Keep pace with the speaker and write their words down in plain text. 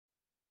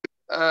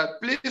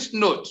please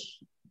note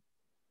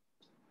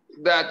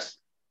that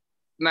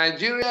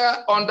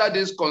Nigeria under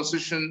this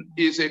constitution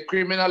is a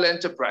criminal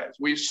enterprise.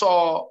 We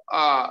saw,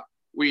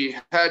 we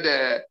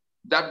heard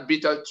that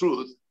bitter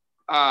truth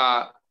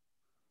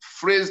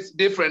phrased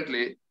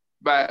differently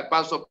by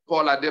Pastor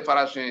Paul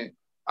Adefarashin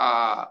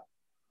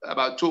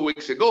about 2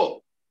 weeks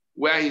ago,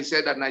 where he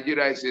said that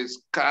Nigeria is a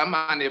scam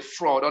and a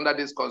fraud under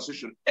this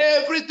constitution.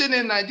 Everything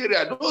in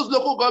Nigeria, those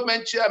local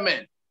government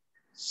chairmen,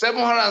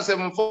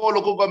 774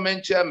 local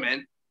government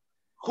chairmen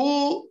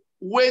who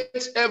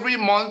wait every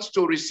month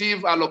to receive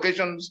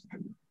allocations,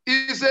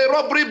 is a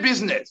robbery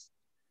business.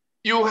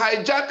 You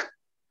hijack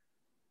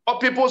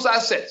people's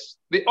assets,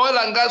 the oil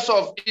and gas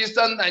of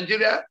Eastern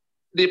Nigeria,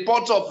 the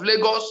ports of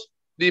Lagos,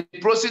 the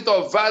proceeds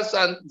of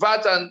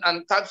VAT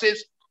and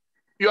taxes.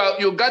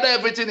 You gather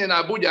everything in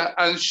Abuja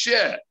and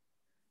share.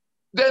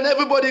 Then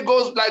everybody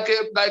goes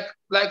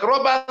like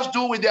robbers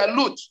do with their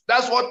loot.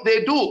 That's what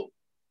they do.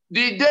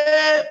 The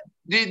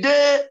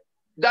day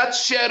that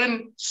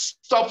sharing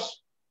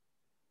stops,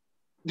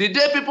 the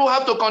day people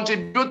have to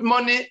contribute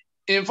money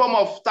in form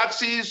of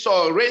taxes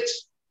or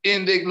rates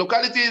in the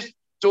localities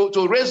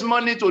to raise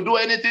money to do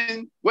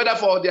anything, whether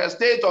for their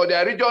state or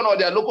their region or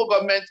their local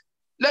government,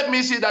 let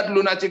me see that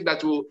lunatic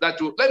that will,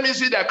 let me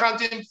see the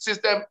accounting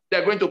system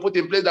they're going to put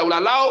in place that will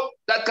allow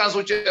that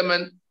council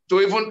chairman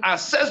to even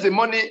assess the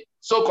money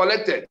so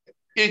collected.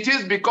 It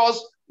is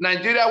because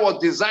Nigeria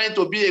was designed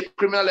to be a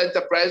criminal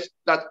enterprise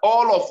that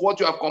all of what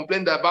you have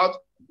complained about,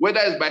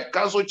 whether it's by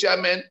council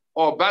chairmen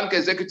or bank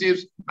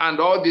executives and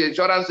all the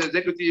insurance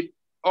executives,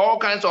 all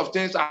kinds of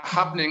things are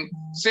happening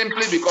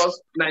simply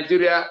because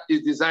Nigeria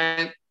is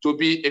designed to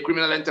be a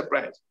criminal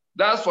enterprise.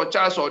 That's for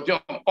Charles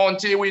Odion.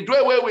 Until we do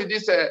away with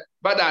this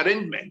bad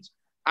arrangement,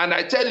 and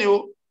I tell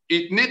you,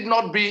 it need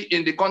not be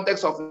in the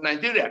context of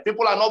Nigeria.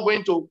 People are not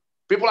going to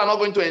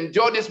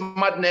endure this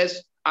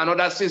madness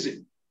another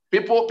season.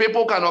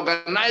 People can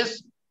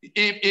organize.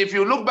 If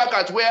you look back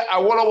at where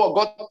Awolowo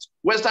got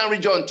Western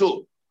region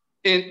to,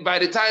 by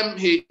the time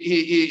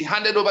he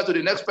handed over to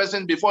the next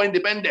person before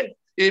independence,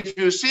 if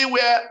you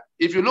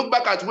look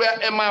back at where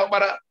Emma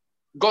Okpara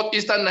got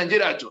Eastern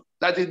Nigeria to,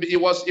 that it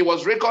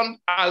was reckoned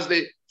as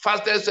the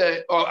fastest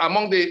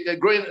among the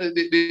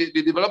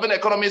developing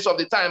economies of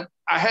the time,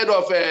 ahead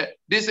of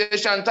these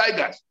Asian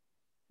tigers.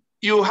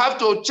 You have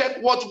to check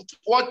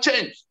what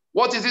changed.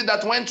 What is it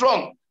that went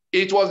wrong?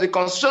 It was the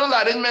constitutional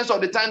arrangements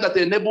of the time that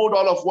enabled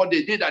all of what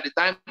they did at the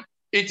time.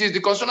 It is the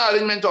constitutional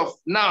arrangement of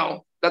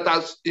now that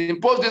has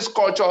imposed this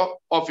culture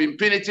of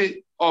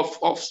impunity, of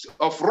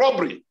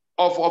robbery,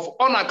 of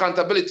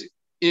unaccountability,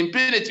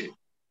 impunity.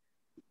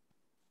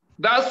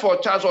 That's for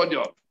Charles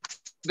Odion.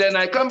 Then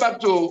I come back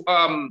to,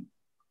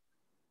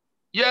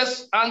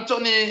 yes,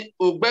 Anthony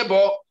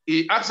Ugbebo,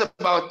 he asked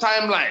about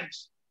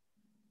timelines.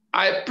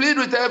 I plead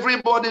with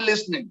everybody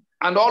listening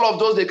and all of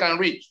those they can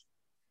reach.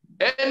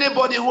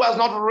 Anybody who has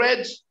not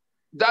read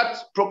that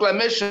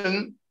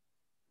proclamation,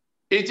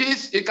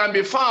 it can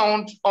be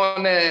found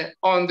on the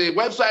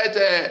website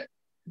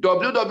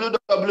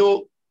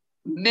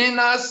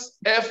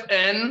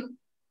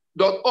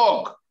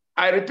www.ninasfn.org.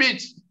 I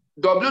repeat,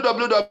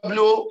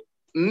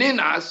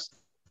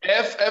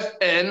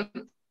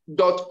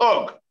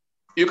 www.ninasffn.org.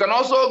 You can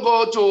also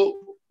go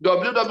to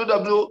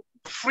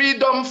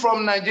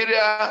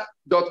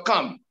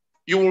www.freedomfromnigeria.com.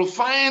 You will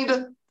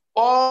find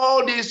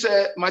all these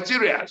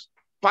materials,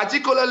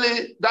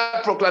 particularly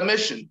that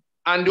proclamation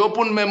and the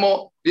open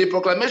memo. The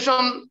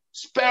proclamation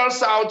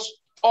spells out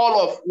all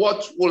of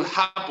what will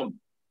happen.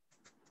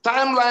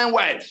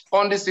 Timeline-wise,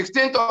 on the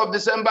 16th of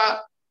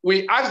December,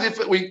 we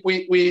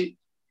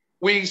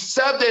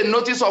served a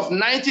notice of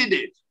 90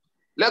 days.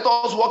 Let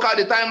us work out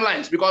the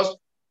timelines because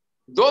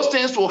those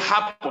things will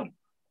happen.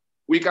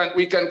 We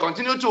can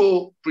continue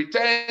to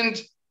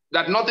pretend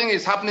that nothing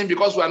is happening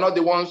because we are not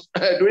the ones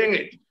doing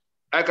it.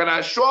 I can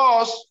assure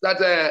us that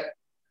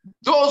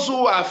those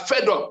who are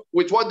fed up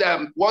with what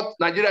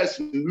Nigeria is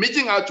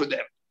meting out to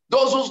them,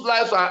 those whose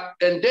lives are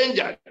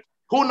endangered,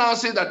 who now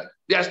see that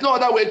there's no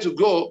other way to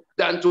go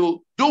than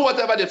to do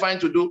whatever they find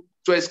to do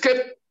to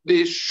escape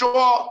the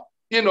sure,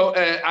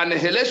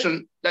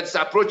 annihilation that's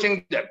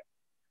approaching them.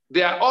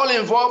 They are all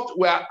involved.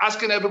 We are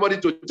asking everybody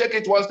to take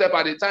it one step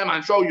at a time.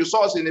 I'm sure you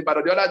saw us in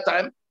Ibadan the other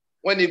time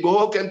when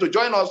Igboho came to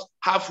join us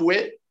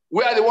halfway.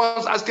 We are the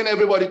ones asking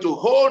everybody to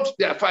hold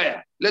their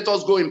fire. Let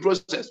us go in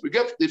process. We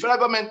gave the federal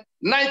government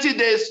 90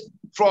 days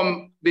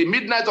from the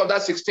midnight of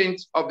that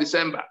 16th of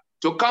December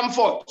to come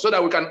forth so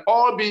that we can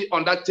all be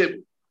on that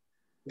table.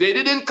 They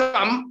didn't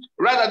come,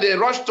 rather they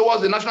rushed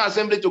towards the National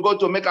Assembly to go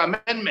to make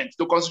amendments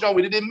to Constitution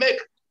we didn't make.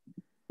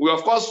 We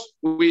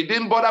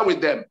didn't bother with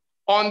them.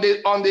 On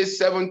the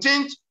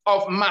 17th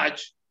of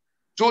March,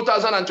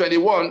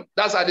 2021,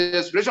 that's at the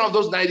expiration of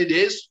those 90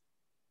 days,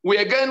 we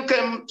again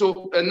came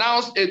to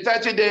announce a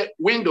 30-day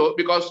window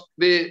because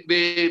the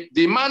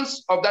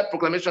demands of that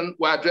proclamation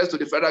were addressed to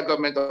the federal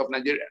government of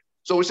Nigeria.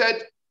 So we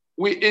said,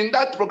 in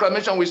that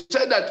proclamation, we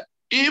said that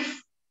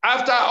if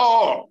after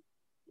all,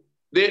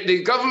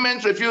 the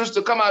government refused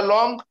to come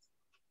along,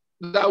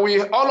 that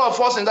all of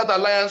us in that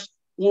alliance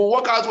will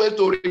work out ways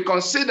to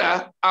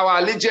reconsider our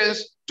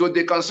allegiance to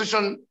the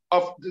constitution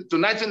of to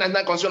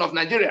 1999 Constitution of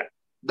Nigeria.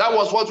 That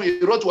was what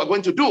we wrote we were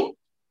going to do.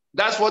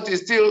 That's what it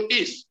still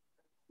is.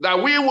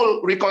 That we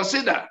will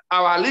reconsider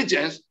our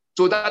allegiance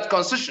to that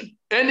constitution.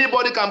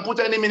 Anybody can put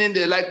any meaning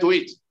they like to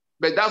it,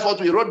 but that's what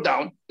we wrote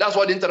down. That's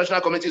what the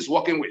international community is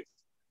working with.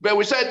 But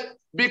we said,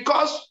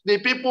 because the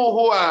people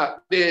who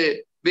are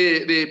the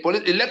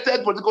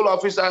elected political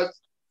officers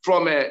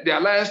from the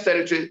alliance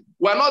territory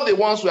were not the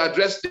ones who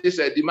addressed these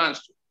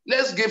demands.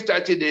 Let's give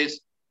 30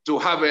 days to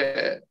have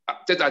a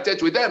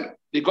tete-a-tete with them,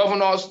 the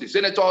governors, the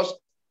senators.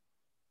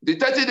 The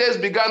 30 days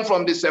began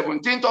from the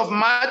 17th of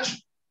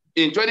March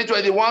in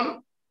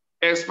 2021,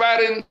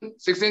 expiring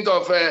 16th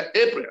of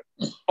April.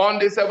 On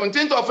the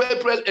 17th of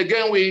April,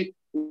 again, we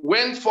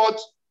went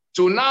forth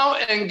to now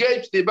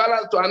engage the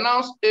balance to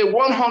announce a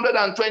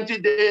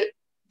 120-day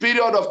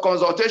period of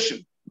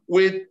consultation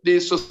with the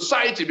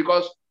society,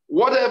 because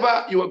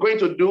whatever you are going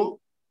to do,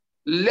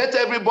 let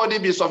everybody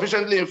be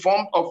sufficiently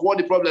informed of what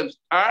the problems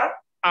are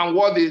and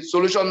what the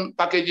solution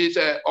packages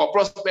or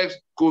prospects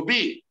could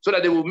be, so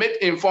that they will make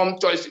informed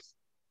choices.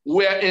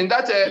 Where in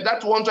that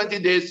 120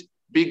 days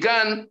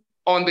began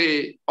on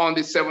the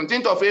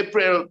 17th of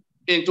April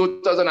in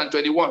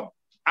 2021.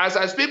 As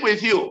I speak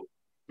with you,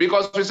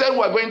 because we said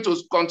we're going to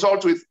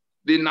consult with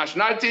the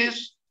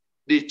nationalities,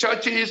 the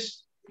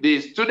churches,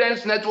 the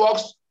students'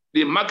 networks,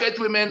 the market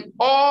women,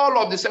 all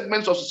of the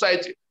segments of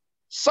society,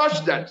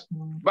 such that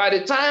by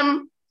the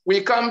time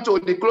we come to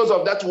the close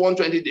of that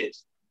 120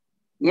 days,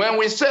 when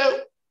we say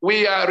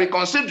we are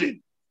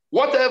reconsidering,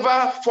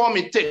 whatever form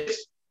it takes,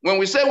 when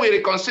we say we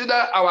reconsider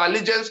our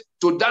allegiance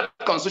to that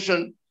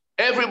constitution,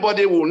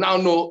 everybody will now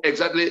know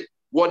exactly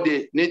what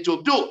they need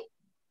to do.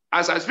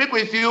 As I speak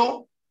with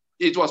you,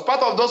 it was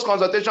part of those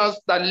consultations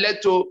that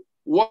led to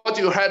what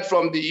you heard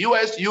from the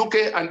US,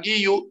 UK, and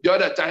EU the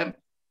other time.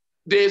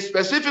 They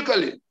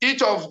specifically,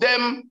 each of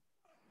them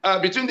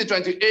between the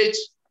 28th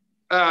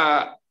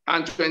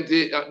and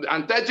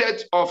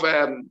 30th of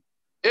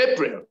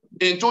April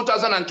in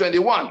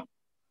 2021,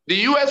 the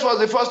US was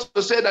the first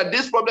to say that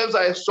these problems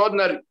are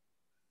extraordinary.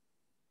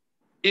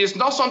 It's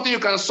not something you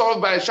can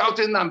solve by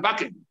shouting and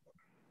backing.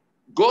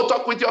 Go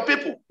talk with your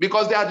people,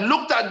 because they had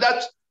looked at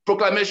that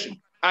proclamation.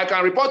 I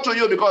can report to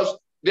you because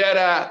there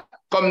are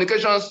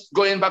communications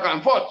going back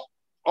and forth,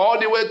 all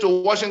the way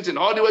to Washington,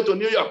 all the way to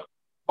New York,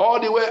 all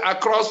the way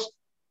across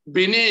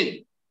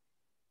Benin,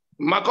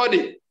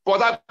 Makurdi,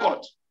 Port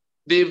Harcourt,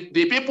 the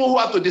people who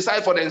have to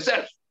decide for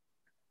themselves.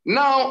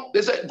 Now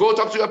they say, go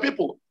talk to your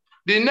people.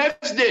 The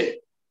next day,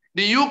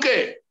 the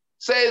UK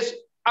says,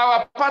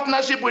 our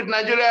partnership with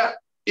Nigeria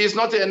is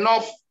not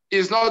enough,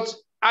 is not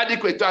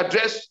adequate to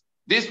address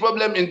this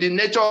problem in the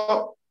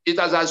nature it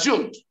has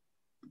assumed.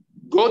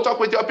 Go talk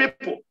with your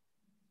people.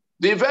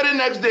 The very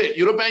next day,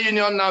 European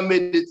Union now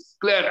made it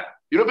clearer.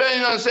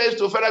 European Union says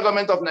to federal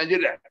government of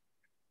Nigeria,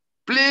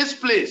 please,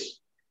 please,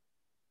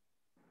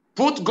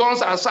 put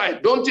guns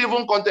aside. Don't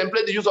even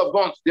contemplate the use of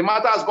guns. The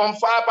matter has gone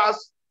far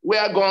past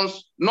where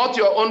guns, not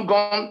your own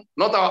gun,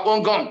 not our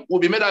own gun, will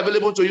be made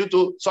available to you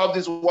to solve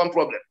this one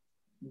problem.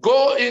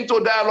 Go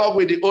into dialogue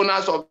with the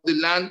owners of the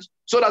land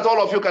so that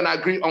all of you can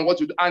agree on what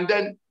you do. And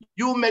then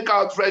you make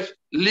out fresh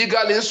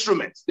legal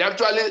instruments. They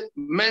actually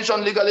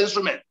mention legal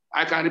instruments.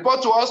 I can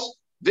report to us,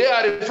 they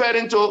are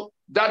referring to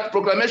that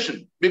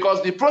proclamation,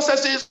 because the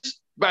processes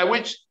by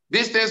which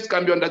these things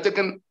can be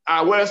undertaken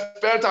are well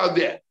spelled out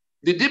there.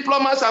 The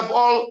diplomats have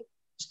all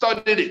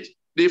studied it.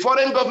 The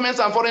foreign governments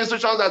and foreign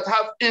institutions that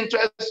have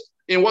interest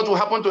in what will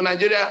happen to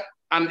Nigeria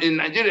and in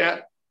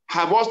Nigeria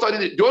have all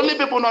studied it. The only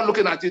people not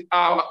looking at it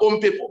are our own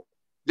people.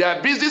 They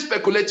are busy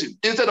speculating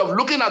instead of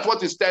looking at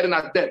what is staring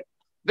at them.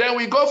 Then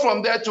we go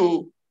from there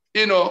to,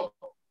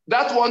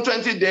 that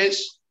 120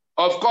 days,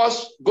 of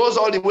course, goes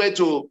all the way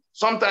to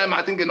sometime,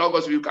 I think in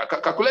August, we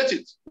calculate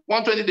it,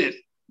 120 days.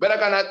 But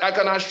I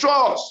can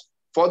assure us,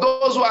 for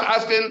those who are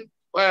asking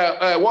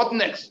what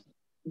next,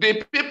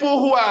 the people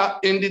who are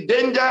in the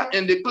danger,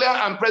 in the clear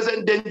and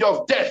present danger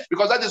of death,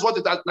 because that is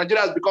what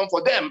Nigeria has become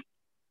for them,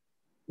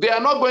 they are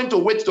not going to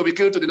wait to be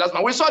killed to the last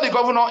man. We saw the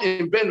governor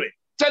in Benue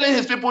telling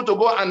his people to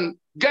go and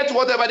get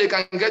whatever they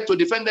can get to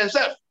defend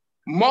themselves.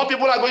 More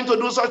people are going to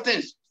do such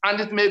things,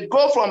 and it may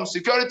go from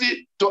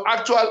security to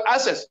actual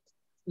access.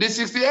 The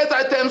 68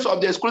 items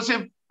of the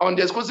exclusive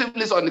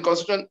list on the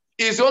Constitution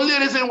is the only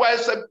reason why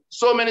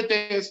so many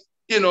things,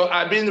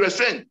 are being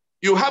restrained.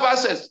 You have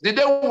access. The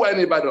day we were in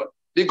Ibadan,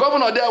 the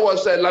governor there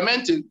was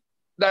lamenting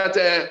that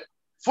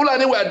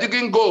Fulani were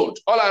digging gold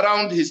all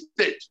around his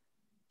state.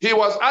 He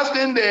was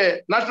asking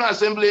the National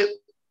Assembly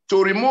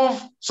to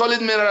remove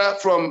solid mineral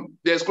from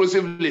the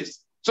exclusive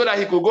list so that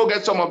he could go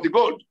get some of the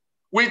gold.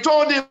 We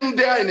told him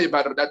there in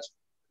Ibadan that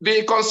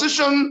the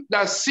constitution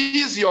that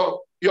sees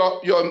your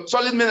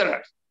solid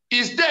minerals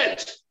is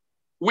dead.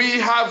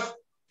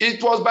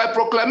 It was by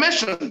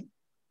proclamation.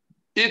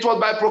 It was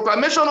by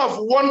proclamation of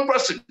one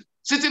person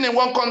sitting in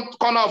one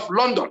corner of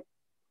London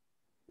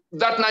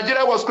that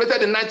Nigeria was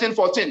created in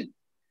 1914.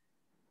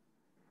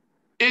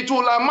 It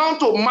will amount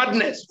to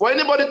madness for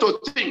anybody to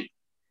think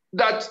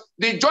that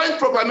the joint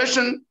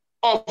proclamation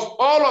of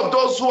all of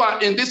those who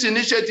are in this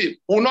initiative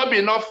will not be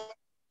enough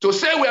to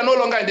say we are no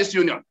longer in this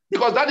union,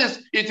 because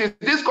it is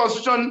this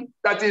constitution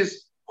that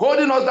is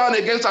holding us down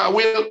against our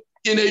will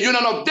in a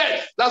union of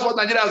death. That's what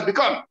Nigeria has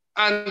become.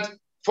 And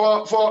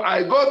for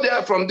I go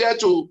there from there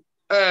to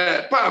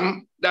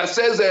PAM that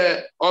says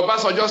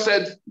Obasanjo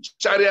said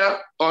Sharia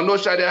or no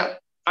Sharia.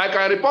 I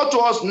can report to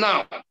us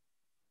now.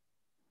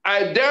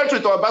 I dealt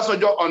with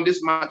Obasanjo on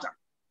this matter.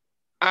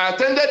 I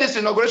attended this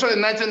inauguration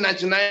in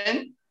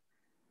 1999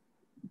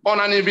 on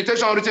an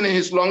invitation written in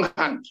his long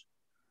hand.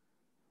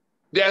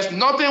 There's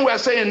nothing we're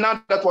saying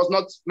now that was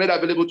not made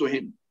available to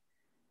him.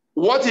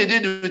 What he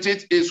did with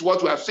it is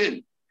what we have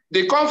seen.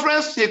 The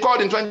conference he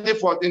called in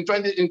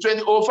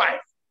 2005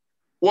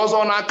 was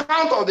on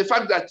account of the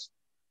fact that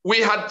we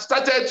had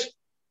started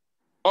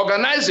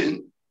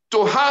organizing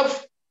to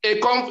have a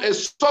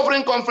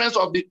sovereign conference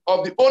of the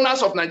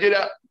owners of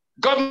Nigeria,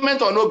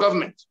 government or no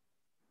government.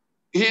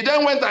 He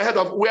then went ahead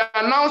we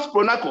announced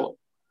Pronaco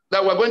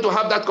that we're going to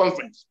have that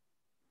conference.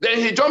 Then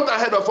he jumped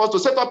ahead of us to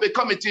set up a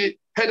committee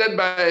headed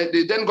by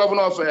the then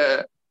governor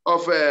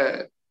of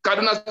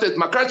Kaduna State,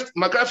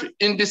 McCarthy,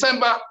 in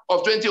December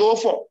of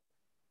 2004.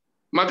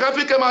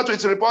 McCarthy came out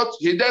with his report.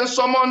 He then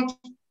summoned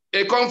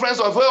a conference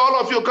of, well, all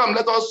of you come,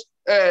 let us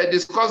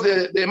discuss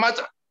the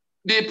matter.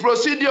 The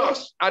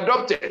procedures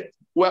adopted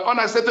were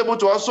unacceptable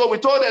to us, so we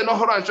told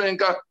Enohoro and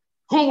Shoyinka,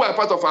 who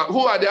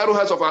are the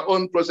arrowheads of our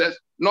own process,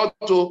 not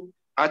to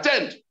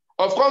attend.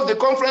 Of course, the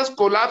conference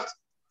collapsed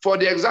for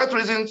the exact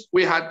reasons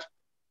we had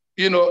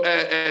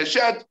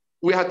shared.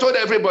 We had told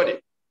everybody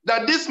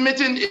that this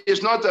meeting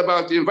is not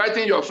about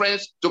inviting your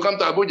friends to come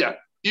to Abuja.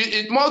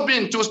 It must be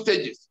in 2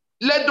 stages.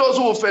 Let those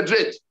who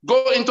federate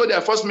go into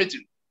their first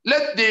meeting.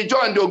 Let the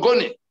Ijo and the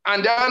Ogoni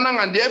and the Anang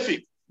and the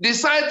Efik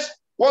decide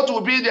what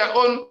will be their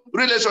own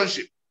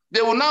relationship.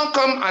 They will now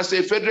come as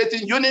a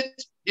federating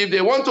unit. If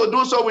they want to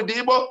do so with the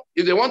Igbo,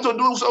 if they want to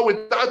do so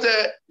without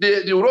the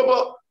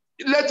Urobo,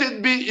 let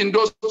it be in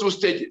those 2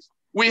 stages.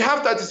 We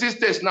have 36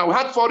 states now. We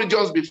had 4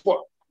 regions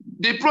before.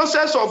 The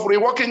process of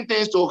reworking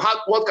things to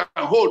what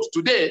can hold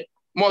today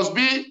must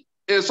be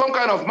some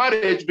kind of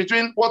marriage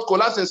between what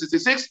collapsed in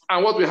 66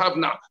 and what we have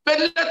now. But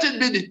let it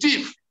be the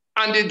thief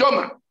and the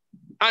Doma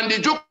and the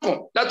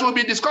Jukum that will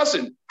be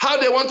discussing how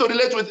they want to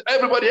relate with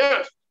everybody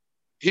else.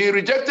 He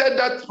rejected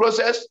that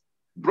process,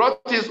 brought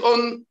his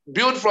own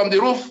build from the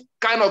roof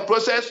kind of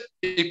process.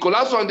 It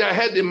collapsed on their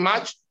head in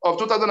March of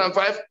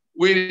 2005.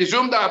 We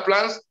resumed our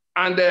plans,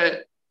 and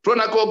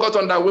Pronaco got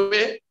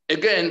underway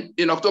again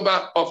in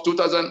October of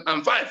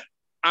 2005.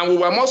 And we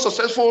were more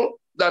successful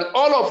than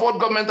all of what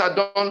government had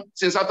done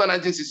since after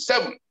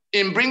 1967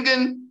 in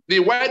bringing the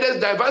widest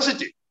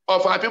diversity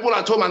of our people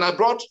at home and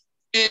abroad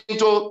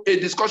into a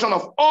discussion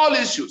of all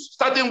issues,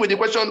 starting with the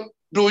question,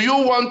 do you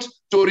want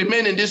to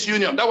remain in this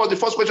union? That was the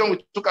first question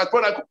we took at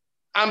Pronaco.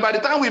 And by the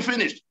time we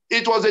finished,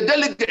 it was a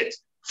delegate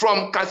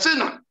from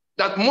Katsina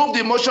that moved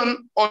the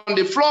motion on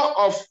the floor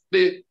of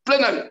the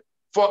plenary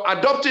for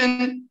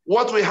adopting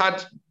what we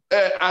had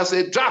as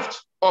a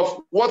draft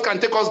of what can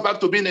take us back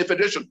to being a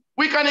federation.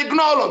 We can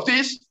ignore all of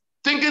this,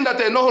 thinking that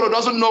Enohoro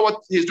doesn't know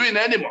what he's doing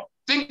anymore,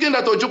 thinking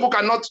that Ojukwu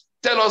cannot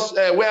tell us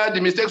where the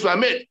mistakes were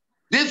made.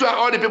 These were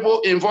all the people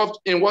involved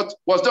in what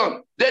was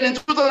done. Then in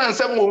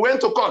 2007, we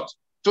went to court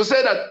to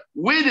say that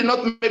we did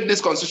not make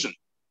this concession.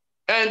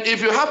 And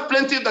if you have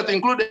plaintiffs that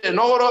include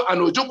Enohoro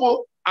and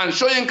Ojukwu and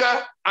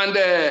Shoyinka and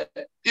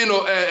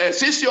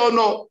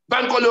Sisiono,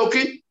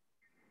 Bankoleoki,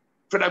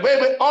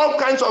 all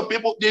kinds of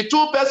people, the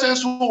 2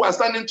 persons who were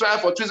standing trial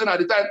for treason at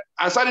the time,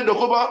 Asari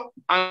Dokuba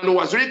and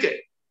Wazirike.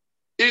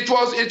 It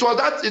was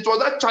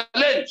that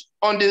challenge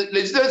on the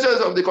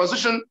legislatures of the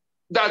Constitution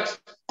that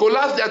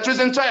collapsed their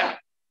treason trial.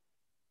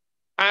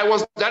 I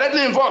was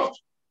directly involved.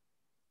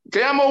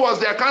 Keyamo was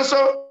their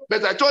counsel,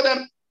 but I told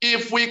them,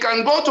 if we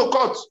can go to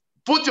court,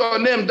 put your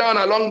name down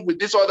along with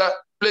these other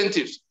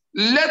plaintiffs.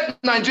 Let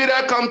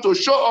Nigeria come to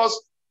show us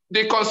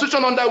the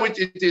constitution under which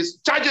it is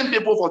charging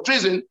people for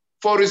treason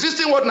for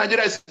resisting what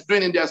Nigeria is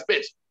doing in their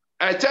space.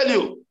 I tell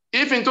you,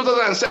 if in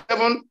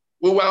 2007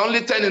 we were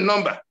only 10 in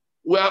number,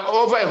 we are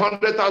over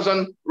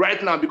 100,000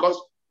 right now because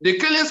the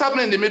killings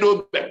happening in the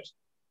Middle Belt.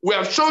 We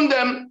have shown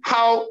them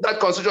how that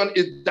constitution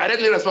is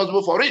directly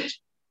responsible for it.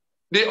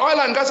 The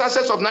oil and gas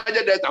assets of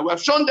Niger Delta, we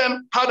have shown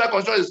them how that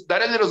constitution is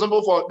directly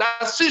responsible for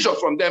that seizure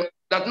from them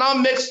that now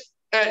makes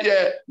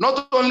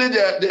not only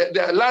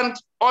the land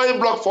oil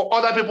block for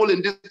other people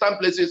in distant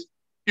places.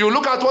 You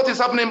look at what is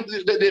happening,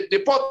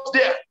 the port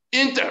there,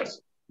 Inters,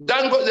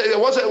 Dango,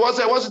 what's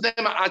his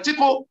name?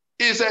 Atiku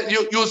is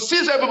you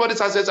seize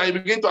everybody's assets and you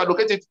begin to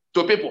allocate it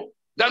to people.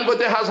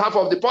 Dangote has half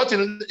of the port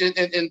in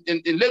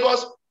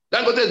Lagos.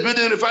 Dangote is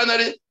building a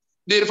refinery.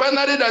 The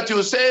refinery that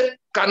you say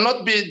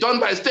cannot be done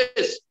by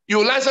states,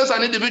 you license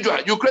an individual,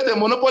 you create a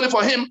monopoly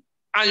for him,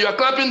 and you are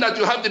clapping that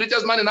you have the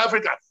richest man in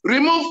Africa.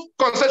 Remove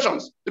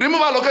concessions,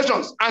 remove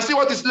allocations, and see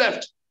what is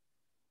left.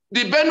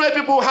 The Benue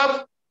people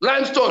have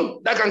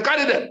limestone that can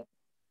carry them.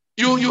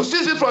 You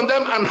seize it from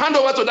them and hand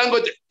over to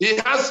Dangote. He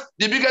has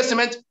the biggest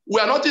cement.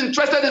 We are not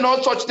interested in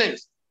all such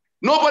things.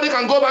 Nobody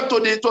can go back to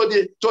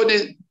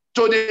the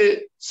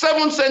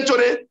 7th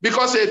century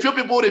because a few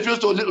people refuse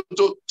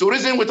to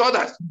reason with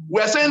others.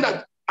 We are saying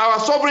that our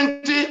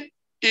sovereignty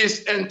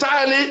is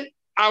entirely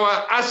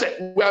our asset.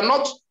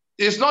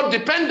 It's not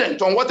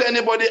dependent on what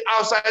anybody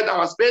outside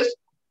our space.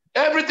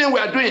 Everything we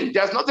are doing,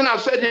 there's nothing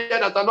I've said here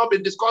that has not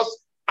been discussed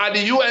at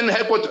the UN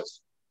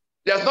headquarters.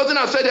 There's nothing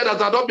I've said here that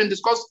has not been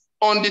discussed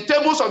on the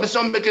tables of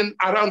decision-making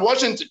around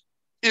Washington.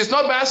 It's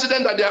not by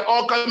accident that they're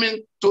all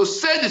coming to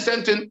say the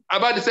same thing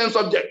about the same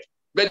subject.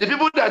 But the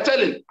people that are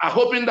telling are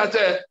hoping that,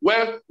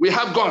 well, we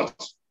have guns.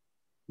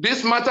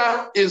 This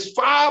matter is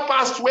far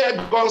past where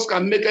guns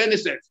can make any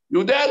sense.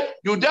 You dare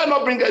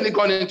not bring any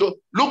gun into.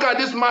 Look at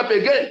this map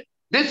again.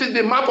 This is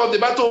the map of the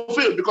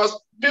battlefield because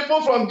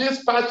people from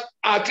this part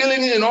are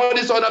killing in all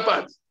these other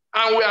parts.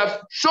 And we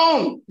have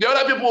shown the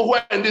other people who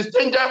are in this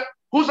danger,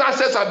 whose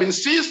assets have been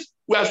seized.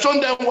 We have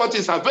shown them what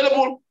is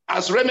available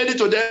as remedy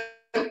to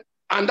them.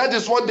 And that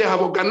is what they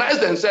have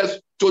organized themselves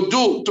to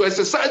do, to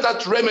exercise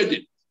that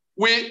remedy.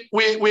 We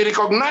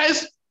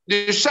recognize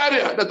the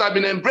Sharia that have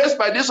been embraced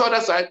by this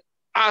other side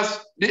as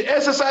the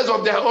exercise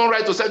of their own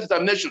right to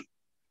self-determination.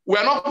 We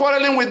are not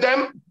quarreling with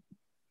them.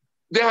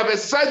 They have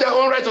exercised their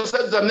own right to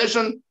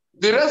self-determination.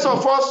 The rest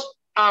of us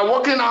are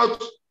working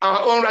out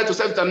our own right to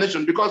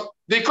self-determination because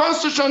the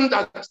constitution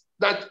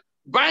that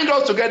binds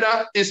us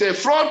together is a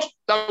fraud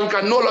that we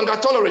can no longer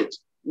tolerate.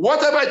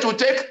 Whatever it will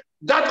take,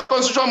 that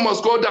constitution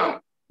must go down.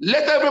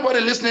 Let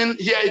everybody listening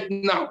hear it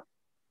now.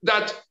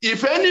 That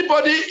if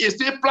anybody is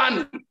still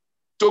planning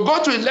to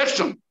go to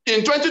election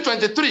in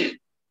 2023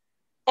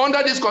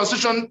 under this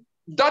constitution,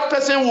 that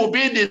person will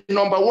be the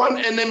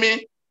 #1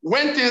 enemy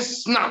when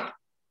things snap.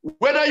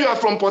 Whether you are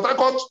from Port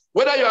Harcourt,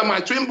 whether you are my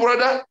twin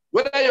brother,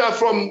 whether you are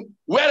from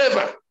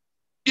wherever,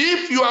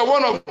 if you are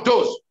one of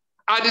those,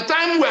 at the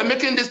time we are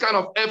making this kind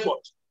of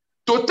effort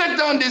to take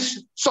down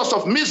this source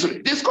of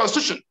misery, this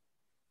constitution,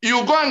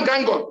 you go and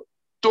gang up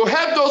to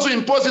help those who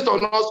impose it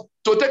on us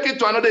to take it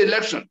to another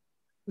election.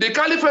 The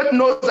caliphate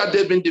knows that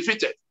they've been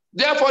defeated.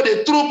 Therefore,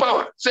 the true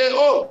power say,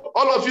 oh,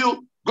 all of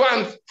you go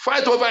and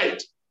fight over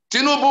it.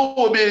 Tinubu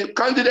will be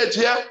candidate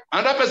here,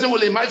 and that person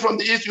will emerge from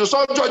the east. You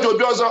saw George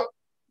Obiozor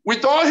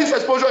with all his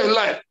exposure in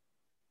life,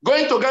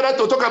 going together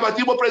to talk about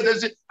Igbo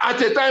presidency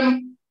at a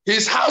time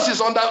his house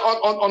is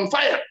on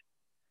fire.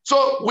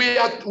 So we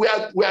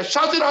are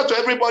shouting out to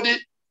everybody,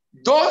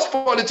 those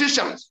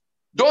politicians,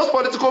 those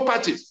political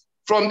parties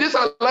from this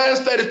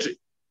alliance territory,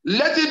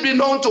 let it be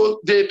known to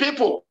the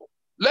people,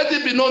 let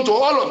it be known to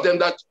all of them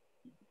that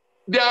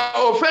their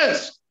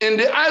offense in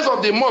the eyes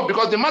of the mob,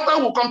 because the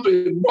matter will come to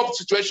a mob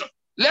situation.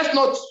 Let's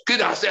not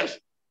kid ourselves.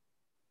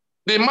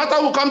 The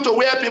matter will come to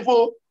where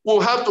people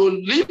will have to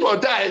live or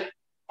die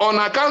on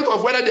account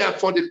of whether they are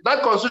for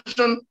that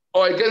constitution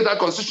or against that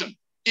constitution.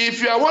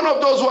 If you are one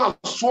of those who have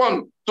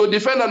sworn to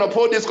defend and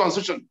uphold this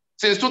constitution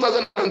since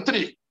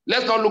 2003,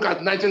 let's not look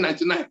at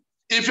 1999.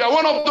 If you are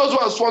one of those who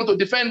have sworn to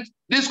defend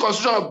this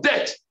constitution of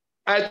death,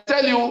 I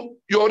tell you,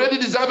 you already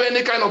deserve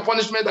any kind of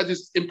punishment that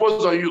is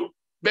imposed on you.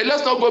 But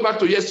let's not go back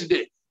to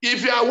yesterday.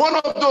 If you are one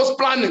of those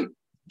planning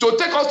to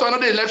take us to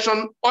another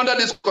election under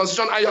this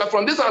constitution and you are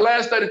from this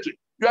alliance territory,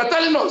 you are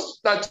telling us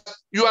that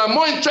you are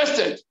more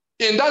interested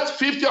in that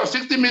 50 or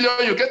 60 million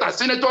you get as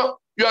senator.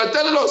 You are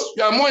telling us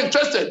you are more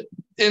interested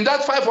in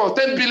that 5 or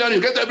 10 billion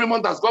you get every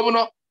month as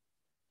governor,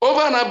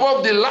 over and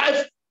above the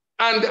life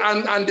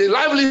and the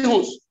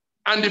livelihoods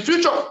and the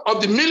future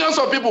of the millions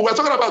of people. We're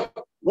talking about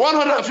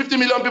 150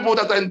 million people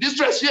that are in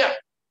distress here.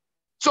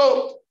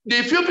 So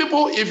the few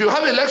people, if you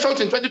have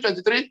elections in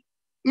 2023,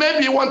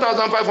 maybe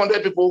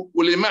 1,500 people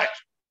will emerge.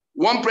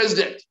 One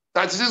president,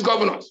 36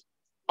 governors,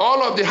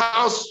 all of the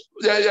House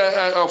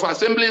of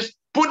Assemblies,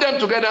 put them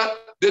together,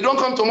 they don't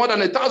come to more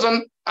than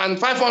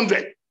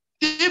 1,500.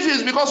 If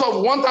it's because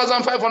of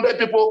 1,500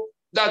 people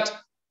that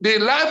the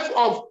life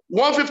of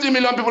 150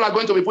 million people are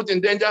going to be put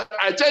in danger,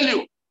 I tell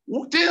you,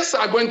 things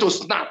are going to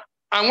snap.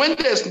 And when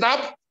they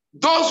snap,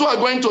 those who are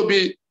going to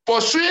be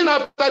pursuing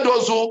after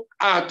those who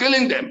are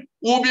killing them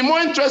will be more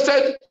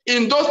interested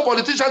in those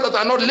politicians that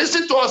are not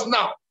listening to us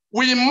now.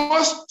 We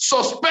must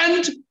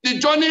suspend the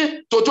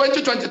journey to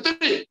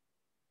 2023.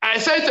 I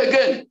say it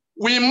again,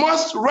 we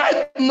must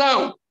right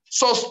now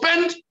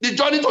suspend the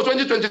journey to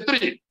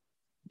 2023.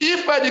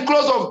 If by the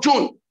close of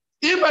June,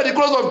 if by the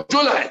close of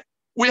July,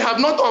 we have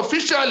not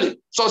officially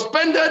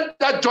suspended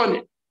that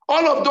journey,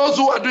 all of those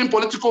who are doing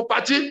political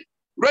party,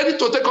 ready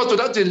to take us to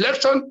that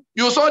election,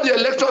 you saw the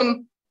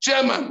election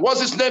chairman,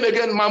 what's his name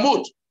again,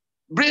 Mahmoud,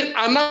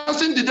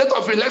 announcing the date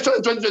of election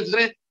in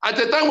 2023, at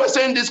the time we're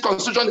saying this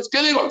constitution is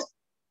killing us.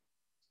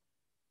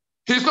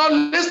 He's not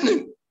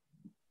listening.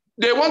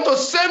 They want to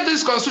save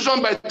this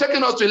constitution by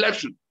taking us to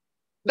election.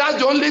 That's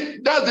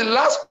the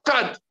last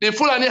card the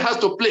Fulani has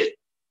to play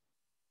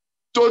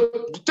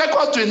to take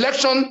us to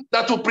election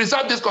that will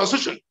preserve this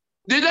constitution.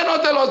 Did they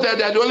not tell us that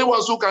they are the only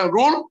ones who can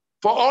rule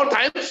for all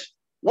times?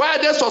 Why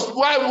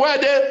are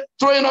they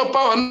throwing up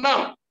power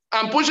now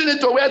and pushing it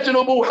to where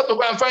Tinubu will have to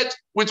go and fight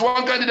with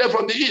one candidate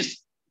from the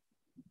east?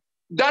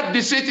 That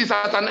deceit is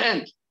at an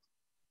end.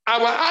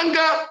 Our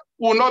anger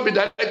will not be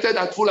directed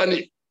at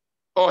Fulani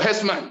or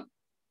Hesman.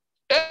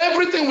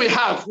 Everything we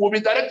have will be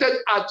directed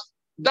at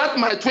that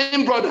my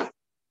twin brother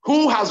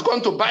who has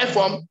gone to buy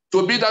form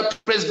to be that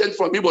president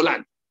from Igbo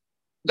land.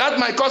 That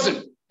my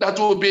cousin that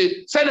will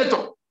be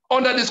senator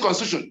under this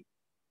constitution.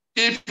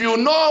 If you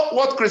know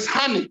what Chris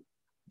Hani,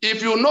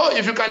 if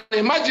you can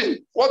imagine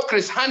what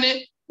Chris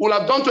Hani would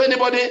have done to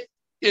anybody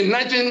in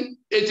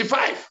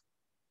 1985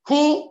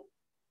 who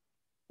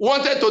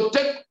wanted to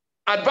take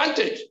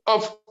advantage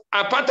of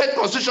apartheid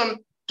constitution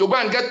to go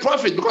and get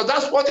profit, because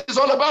that's what it's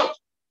all about.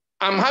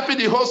 I'm happy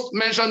the host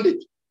mentioned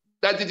it,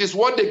 that it is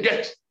what they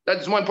get that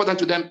is more important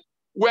to them.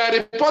 We're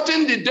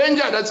reporting the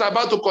danger that's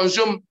about to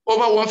consume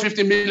over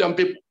 150 million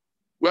people.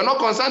 We're not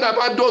concerned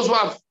about those who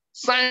have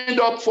signed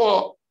up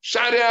for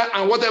Sharia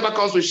and whatever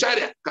comes with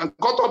Sharia. Can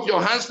cut off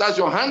your hands, that's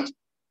your hand.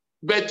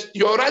 But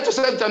your right to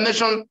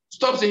self-determination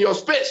stops in your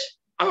space.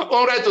 Our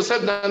own right to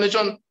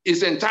self-determination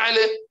is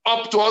entirely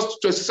up to us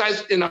to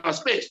exercise in our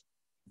space.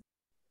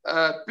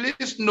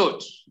 Please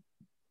note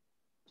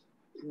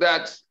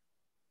that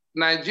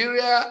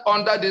Nigeria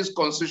under this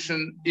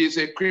constitution is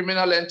a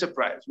criminal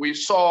enterprise. We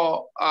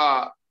saw,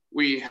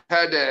 we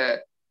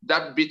heard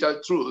that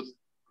bitter truth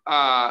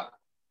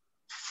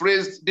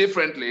phrased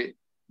differently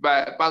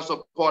by Pastor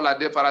Paul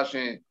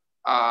Adefarashin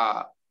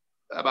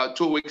about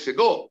 2 weeks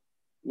ago,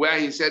 where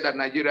he said that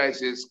Nigeria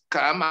is a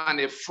scam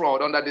and a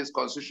fraud under this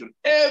constitution.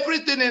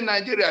 Everything in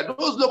Nigeria,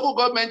 those local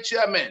government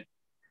chairmen,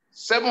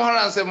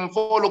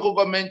 774 local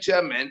government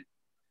chairmen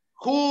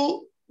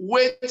who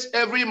wait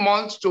every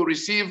month to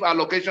receive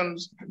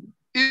allocations,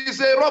 is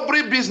a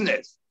robbery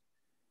business.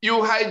 You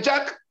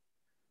hijack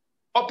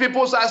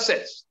people's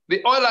assets,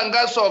 the oil and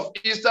gas of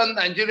Eastern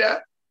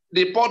Nigeria,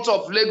 the ports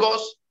of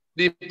Lagos,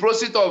 the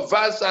proceeds of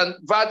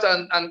VAT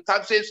and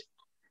taxes.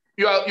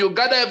 You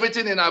gather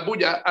everything in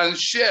Abuja and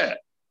share.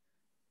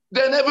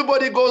 Then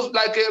everybody goes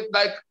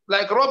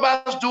like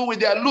robbers do with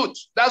their loot.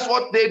 That's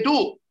what they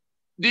do.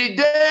 The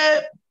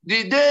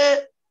day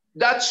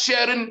that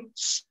sharing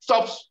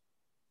stops,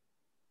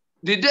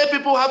 the day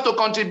people have to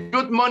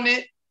contribute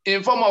money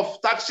in form of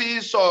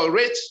taxes or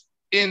rates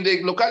in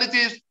the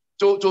localities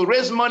to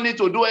raise money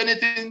to do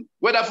anything,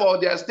 whether for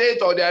their state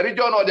or their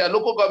region or their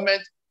local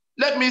government,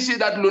 let me see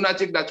that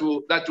lunatic that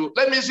will,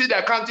 let me see the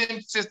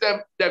accounting system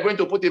they're going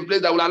to put in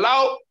place that will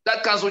allow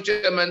that council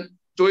chairman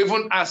to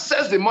even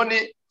assess the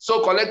money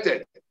so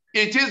collected.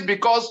 It is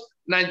because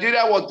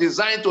Nigeria was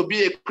designed to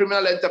be a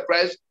criminal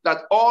enterprise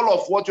that all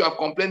of what you have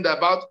complained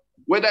about,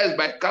 whether it's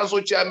by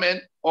council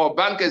chairmen or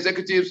bank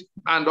executives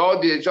and all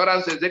the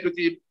insurance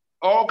executive,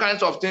 all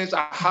kinds of things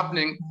are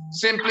happening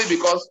simply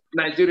because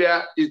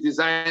Nigeria is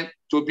designed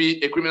to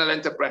be a criminal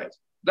enterprise.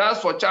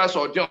 That's for Charles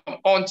Odion.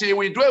 Until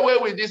we do away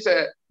with this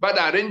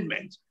bad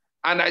arrangement,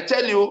 and I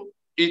tell you,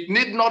 it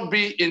need not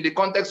be in the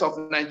context of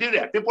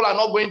Nigeria. People are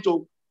not going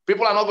to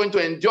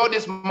endure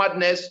this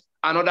madness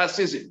another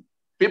season.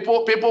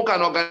 People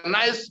can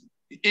organize.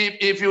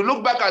 If you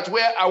look back at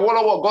where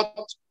Awolowo got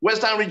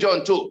Western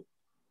region to,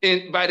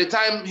 by the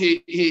time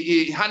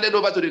he handed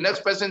over to the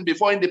next person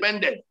before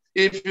independence,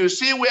 if you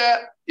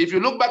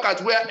look back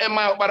at where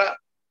Emma Obara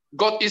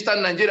got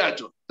Eastern Nigeria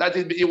to, that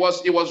it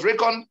was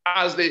reckoned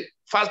as the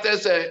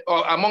fastest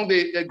among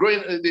the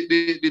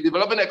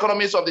developing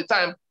economies of the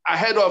time,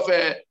 ahead of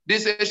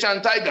these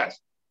Asian tigers.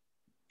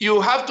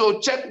 You have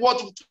to check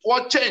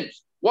what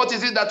changed. What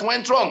is it that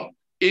went wrong?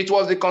 It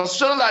was the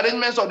constitutional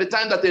arrangements of the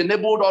time that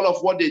enabled all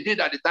of what they did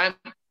at the time.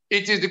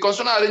 It is the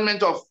constitutional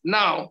arrangement of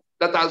now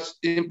that has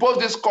imposed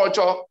this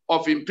culture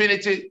of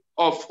impunity,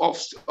 of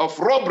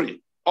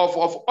robbery, of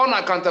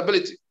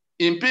unaccountability,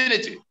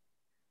 impunity.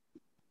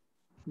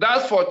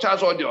 That's for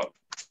Charles Odion.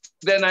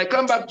 Then I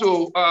come back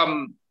to,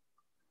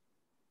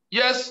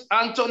 yes,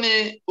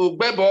 Anthony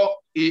Ugbebo,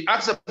 he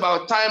asked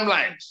about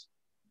timelines.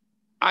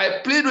 I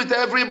plead with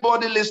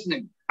everybody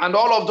listening and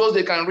all of those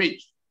they can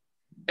reach.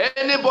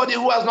 Anybody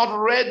who has not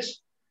read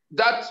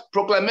that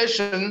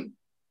proclamation,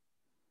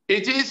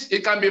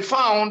 it can be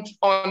found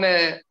on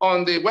the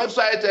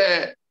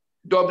website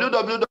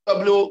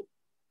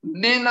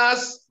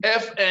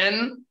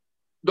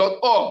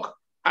www.ninasfn.org.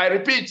 I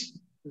repeat,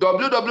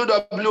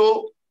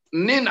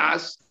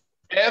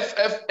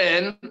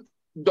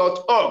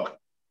 www.ninasffn.org.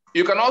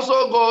 You can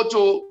also go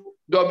to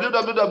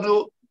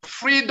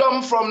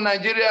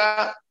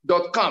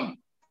www.freedomfromnigeria.com.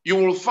 You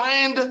will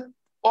find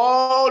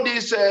all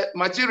these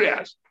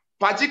materials,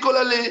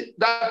 particularly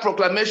that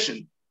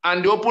proclamation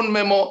and the open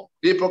memo.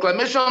 The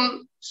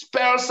proclamation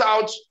spells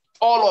out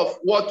all of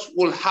what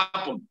will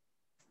happen.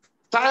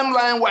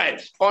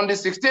 Timeline-wise, on the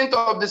 16th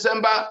of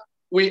December,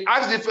 we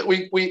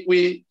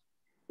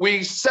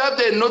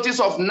served a notice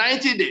of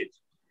 90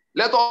 days.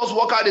 Let us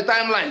work out the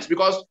timelines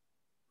because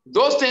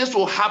those things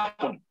will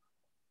happen.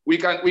 We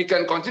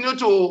can continue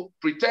to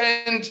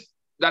pretend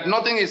that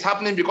nothing is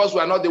happening because we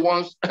are not the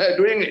ones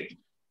doing it.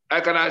 I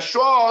can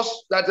assure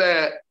us that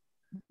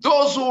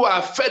those who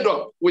are fed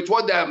up with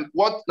what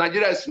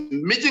Nigeria is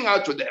meting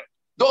out to them,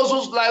 those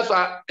whose lives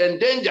are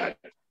endangered,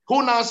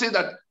 who now see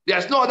that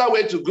there's no other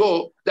way to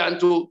go than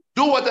to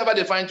do whatever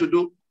they find to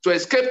do to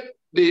escape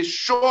the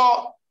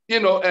sure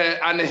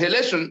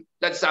annihilation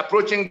that's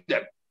approaching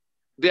them.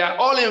 They are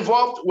all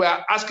involved. We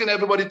are asking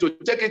everybody to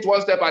take it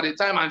one step at a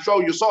time. I'm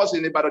sure you saw us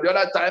in Ibadan the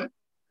other time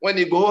when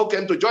Igboho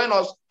came to join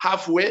us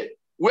halfway.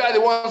 We are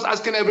the ones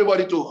asking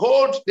everybody to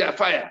hold their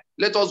fire.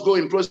 Let us go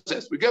in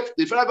process. We gave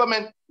the federal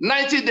government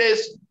 90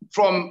 days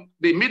from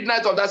the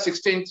midnight of that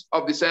 16th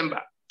of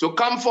December to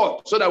come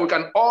forth so that we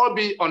can all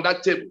be on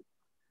that table.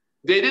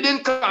 They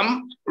didn't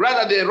come.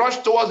 Rather, they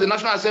rushed towards the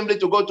National Assembly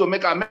to go to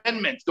make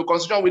amendments to the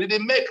Constitution we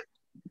didn't make.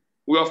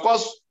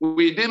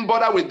 We didn't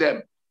bother with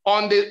them.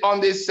 On the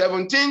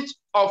 17th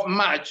of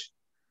March,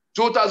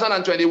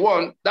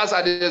 2021, that's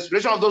at the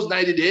expiration of those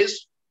 90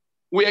 days,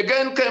 we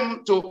again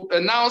came to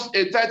announce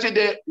a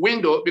 30-day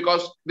window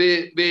because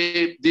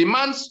the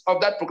demands of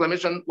that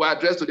proclamation were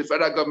addressed to the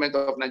federal government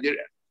of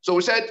Nigeria. So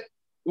we said,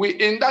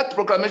 in that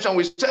proclamation,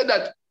 we said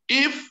that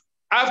if,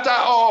 after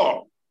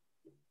all,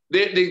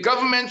 the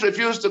government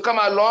refused to come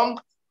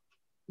along,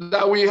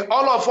 that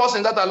all of us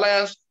in that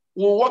alliance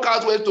will work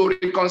out ways to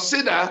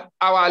reconsider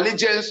our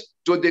allegiance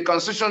to the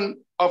Constitution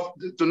to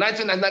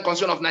 1999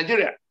 Constitution of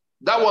Nigeria.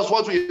 That was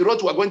what we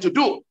wrote we were going to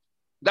do.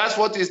 That's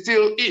what it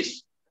still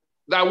is.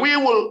 That we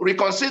will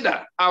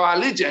reconsider our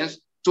allegiance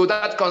to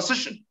that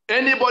Constitution.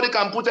 Anybody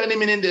can put any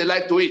meaning they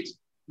like to it,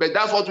 but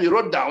that's what we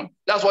wrote down.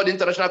 That's what the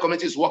international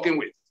community is working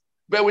with.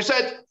 But we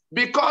said,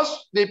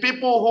 because the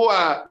people who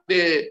are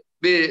the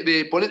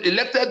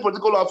elected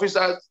political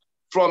officers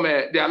from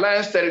the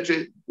alliance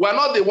territory were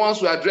not the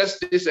ones who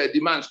addressed these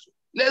demands,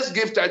 let's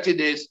give 30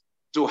 days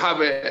to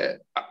have a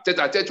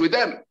tete-a-tete with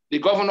them, the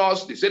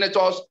governors, the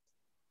senators.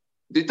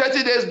 The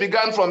 30 days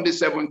began from the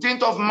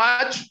 17th of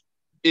March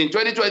in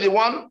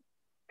 2021,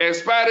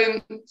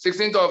 expiring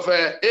 16th of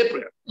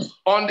April.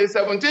 On the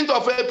 17th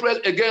of April,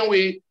 again,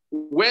 we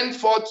went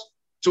forth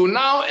to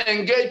now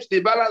engage the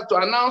balance to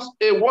announce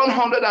a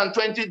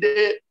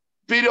 120-day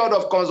period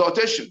of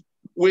consultation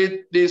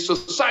with the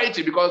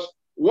society, because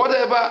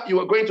whatever you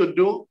are going to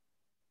do,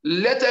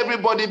 let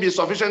everybody be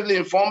sufficiently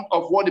informed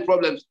of what the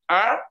problems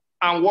are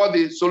and what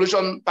the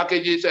solution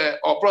packages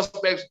or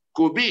prospects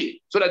could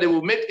be, so that they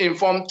will make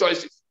informed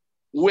choices.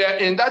 Where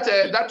in that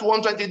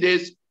 120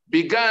 days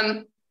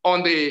began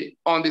on the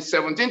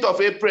 17th of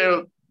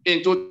April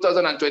in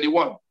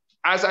 2021.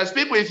 As I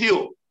speak with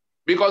you,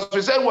 because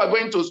we said we're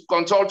going to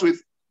consult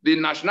with the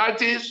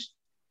nationalities,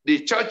 the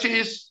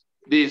churches,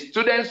 the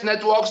students'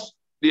 networks,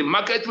 the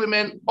market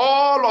women,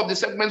 all of the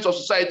segments of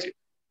society,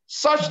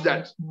 such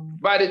that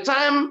by the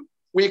time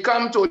we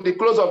come to the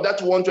close of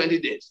that 120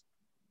 days,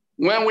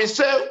 when we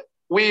say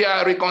we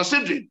are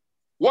reconsidering,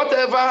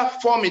 whatever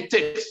form it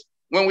takes,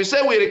 when we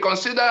say we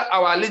reconsider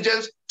our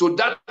allegiance to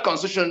that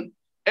constitution,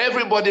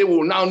 everybody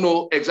will now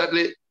know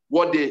exactly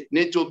what they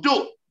need to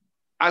do.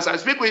 As I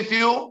speak with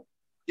you,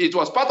 it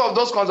was part of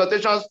those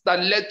consultations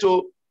that led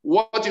to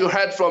what you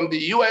heard from the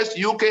US,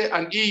 UK,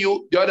 and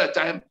EU the other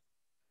time.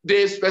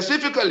 They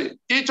specifically,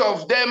 each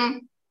of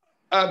them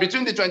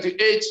between the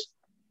 28th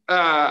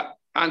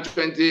and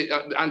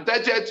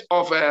 30th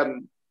of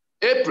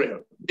April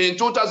in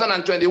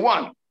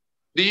 2021,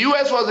 the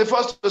US was the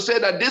first to say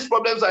that these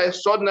problems are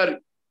extraordinary.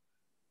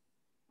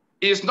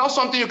 It's not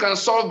something you can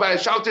solve by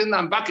shouting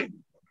and backing.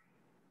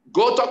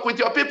 Go talk with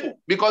your people,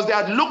 because they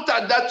had looked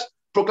at that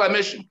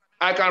proclamation.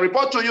 I can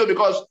report to you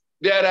because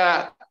there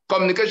are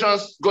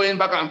communications going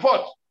back and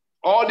forth,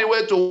 all the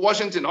way to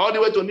Washington, all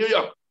the way to New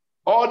York,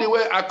 all the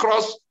way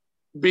across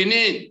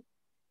Benin,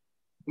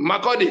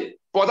 Makurdi,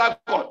 Port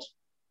Harcourt,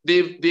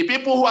 the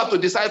people who have to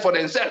decide for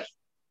themselves.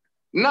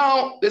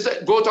 Now they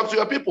say, go talk to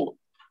your people.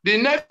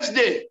 The next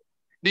day,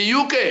 the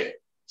UK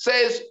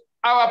says,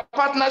 our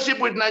partnership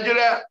with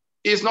Nigeria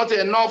is not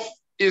enough,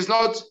 is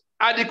not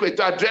adequate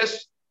to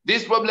address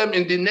this problem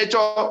in the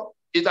nature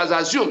it has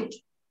assumed.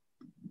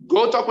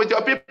 Go talk with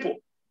your people.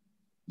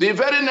 The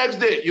very next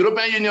day,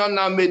 European Union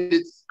now made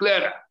it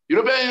clearer.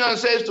 European Union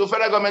says to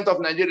federal government of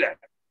Nigeria,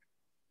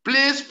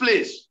 please,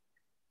 please,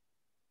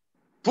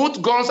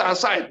 put guns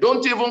aside.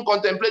 Don't even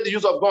contemplate the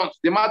use of guns.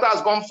 The matter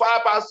has gone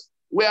far past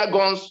where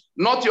guns,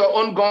 not your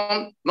own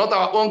gun, not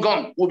our own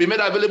gun, will be made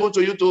available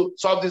to you to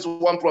solve this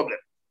one problem.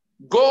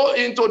 Go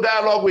into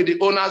dialogue with the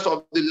owners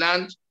of the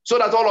land so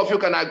that all of you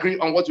can agree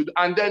on what to do.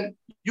 And then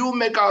you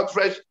make out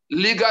fresh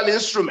legal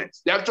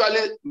instruments. They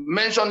actually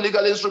mention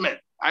legal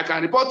instruments. I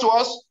can report to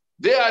us,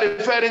 they are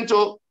referring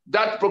to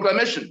that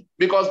proclamation,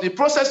 because the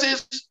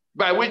processes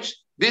by which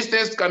these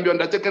things can be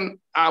undertaken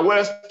are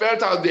well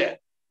spelled out there.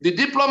 The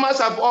diplomats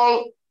have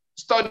all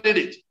studied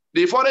it.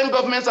 The foreign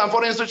governments and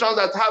foreign institutions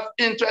that have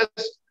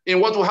interest in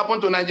what will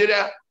happen to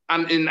Nigeria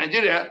and in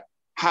Nigeria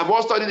have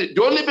all studied it.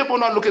 The only people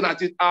not looking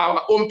at it are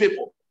our own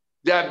people.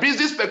 They are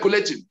busy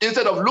speculating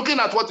instead of looking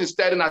at what is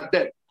staring at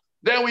them.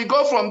 Then we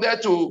go from there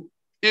to,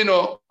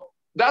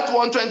 that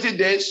 120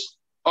 days,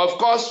 of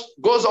course,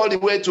 goes all the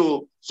way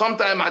to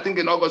sometime, I think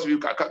in August, we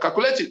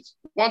calculate it,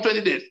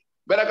 120 days.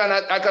 But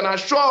I can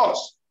assure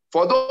us,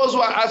 for those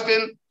who are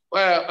asking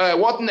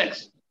what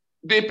next,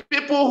 the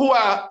people who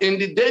are in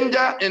the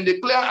danger, in the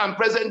clear and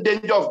present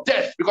danger of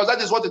death, because that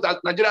is what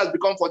Nigeria has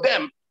become for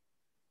them,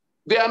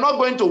 they are not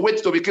going to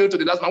wait to be killed to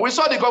the last man. We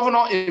saw the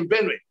governor in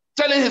Benue.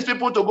 telling his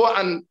people to go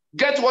and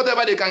get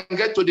whatever they can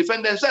get to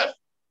defend themselves.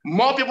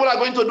 More people are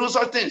going to do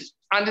such things,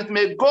 and it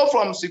may go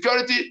from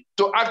security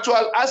to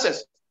actual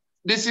access.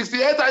 The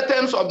 68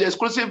 items of the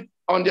exclusive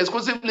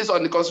list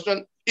on the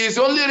Constitution is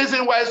the only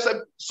reason why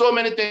so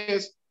many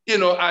things,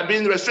 are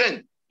being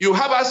restrained. You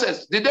have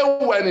access. The day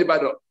we were in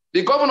Ibadan,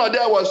 the governor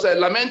there was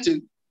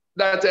lamenting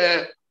that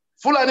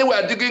Fulani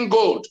were digging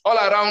gold all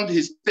around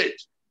his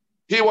state.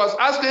 He was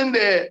asking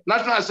the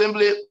National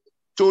Assembly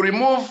to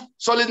remove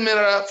solid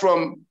mineral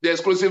from the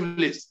exclusive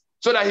list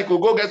so that he could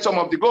go get some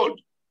of the gold.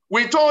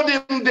 We told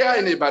him there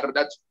in Ibadan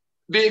that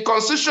the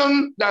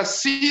constitution that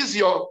sees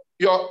your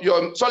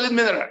solid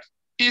minerals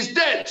is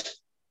dead.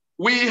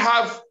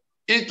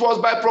 It was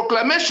by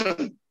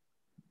proclamation.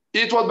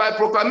 It was by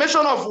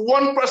proclamation of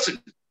one person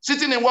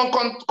sitting in one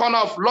corner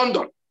of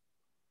London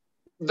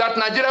that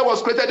Nigeria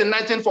was created in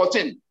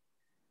 1914.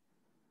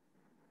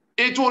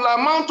 It will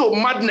amount to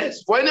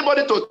madness for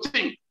anybody to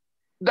think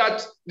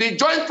that the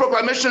joint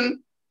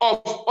proclamation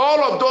of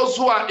all of those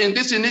who are in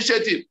this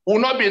initiative will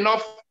not be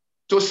enough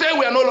to say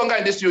we are no longer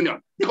in this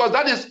union, because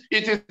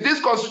it is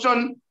this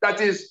constitution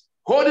that is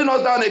holding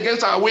us down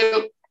against our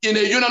will in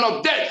a union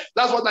of death.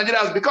 That's what Nigeria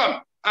has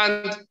become.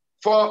 And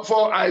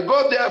for I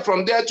go there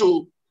from there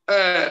to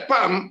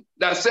PAM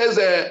that says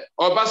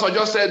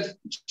Obasanjo said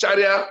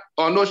Sharia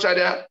or no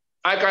Sharia.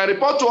 I can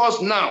report to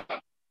us now.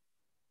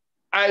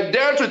 I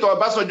dealt with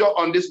Obasanjo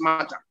on this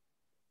matter.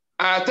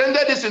 I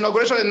attended this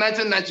inauguration in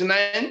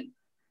 1999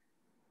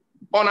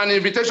 on an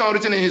invitation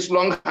written in his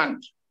long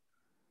hand.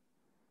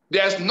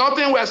 There's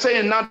nothing we're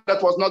saying now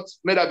that was not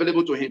made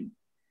available to him.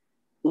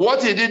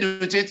 What he did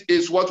with it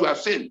is what we have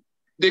seen.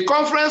 The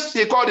conference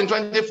he called in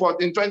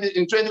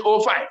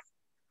 2005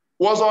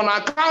 was on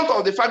account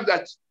of the fact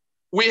that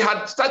we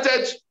had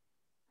started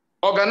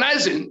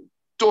organizing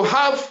to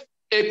have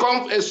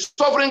a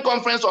sovereign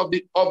conference of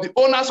the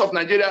owners of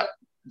Nigeria,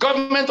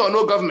 government or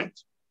no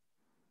government.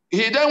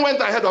 He then went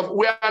ahead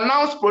we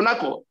announced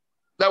Pronaco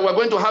that we're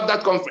going to have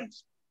that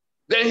conference.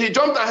 Then he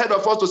jumped ahead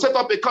of us to set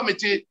up a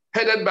committee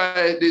headed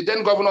by the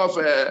then governor of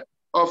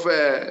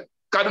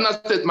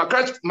Kaduna State,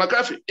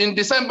 McCarthy, in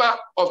December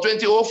of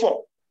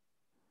 2004.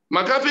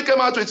 McCarthy came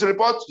out with his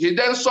report. He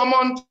then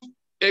summoned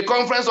a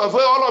conference of,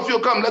 well, all of you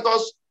come, let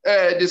us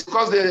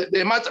discuss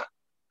the matter.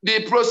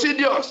 The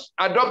procedures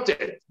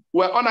adopted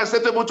were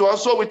unacceptable to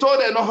us, so we told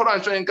Enohoro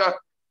and Shoyinka,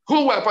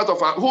 who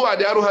are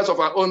the arrowheads of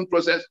our own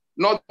process,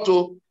 not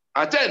to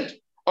attend.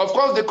 Of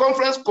course, the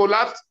conference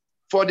collapsed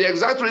for the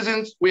exact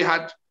reasons we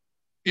had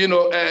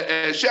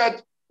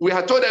shared. We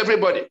had told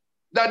everybody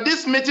that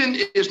this meeting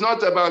is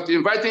not about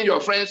inviting your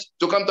friends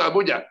to come to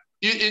Abuja.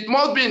 It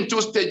must be in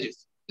two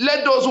stages.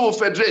 Let those who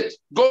federate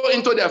go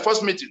into their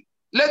first meeting.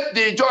 Let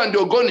the Ijo and the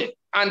Ogoni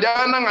and the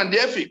Anang and the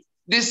Efik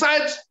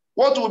decide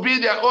what will be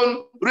their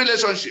own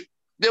relationship.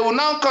 They will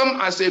now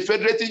come as a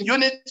federating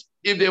unit.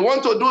 If they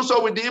want to do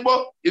so with the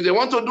Igbo, if they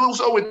want to do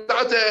so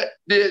without the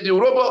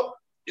Urobo,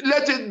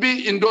 let it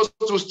be in those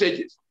two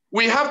stages.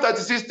 We have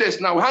 36 states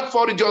now. We had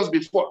 4 regions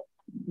before.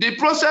 The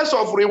process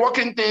of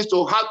reworking things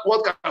to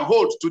what can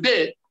hold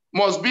today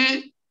must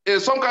be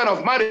some kind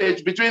of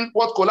marriage between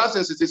what collapsed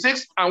in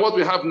 66 and what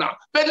we have now.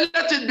 But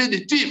let it be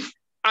the thief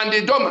and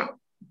the Doma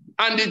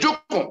and the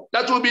Jukum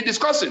that will be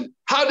discussing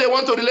how they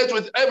want to relate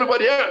with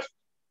everybody else.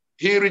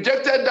 He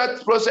rejected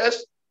that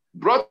process,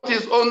 brought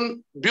his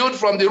own build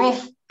from the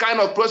roof kind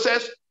of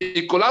process.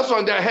 It collapsed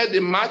on their head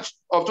in March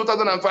of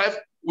 2005.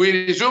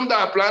 We resumed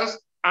our plans,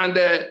 and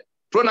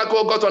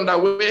Pronaco got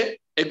underway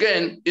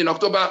again in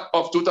October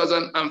of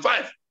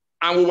 2005.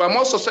 And we were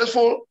more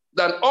successful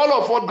than all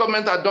of what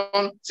government had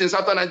done since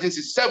after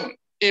 1967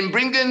 in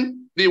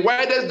bringing the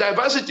widest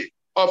diversity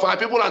of our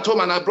people at home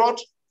and abroad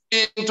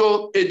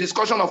into a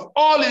discussion of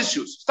all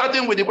issues,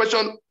 starting with the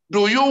question,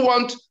 do you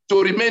want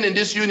to remain in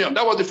this union?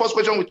 That was the first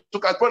question we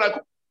took at Pronaco.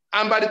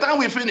 And by the time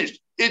we finished,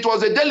 it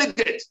was a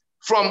delegate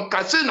from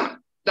Katsina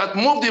that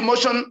moved the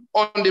motion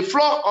on the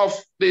floor of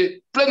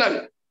the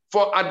plenary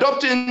for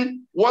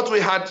adopting what we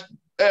had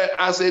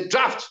as a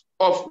draft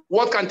of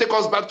what can take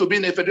us back to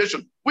being a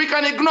federation. We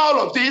can ignore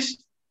all of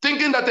this,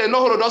 thinking that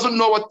Enohoro doesn't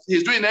know what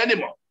he's doing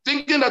anymore,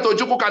 thinking that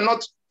Ojukwu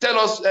cannot tell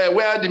us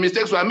where the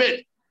mistakes were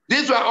made.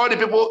 These were all the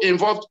people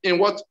involved in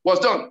what was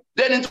done.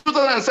 Then in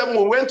 2007,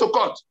 we went to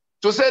court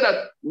to say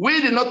that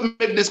we did not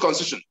make this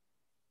constitution.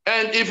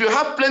 And if you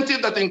have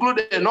plaintiffs that include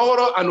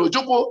Enohoro and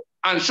Ojukwu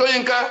and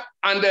Shoyinka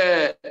and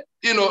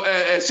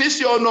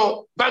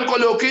Sisiono,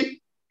 Bankoleoki,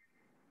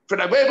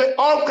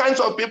 all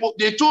kinds of people,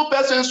 the 2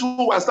 persons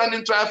who were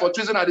standing trial for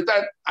treason at the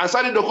time,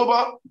 Asari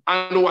Dokuba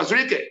and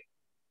Wazirike.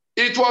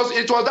 It was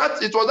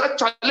that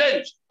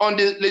challenge on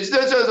the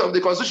legislatures of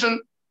the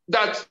Constitution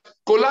that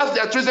collapsed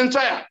their treason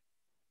trial.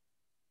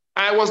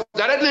 I was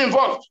directly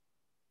involved.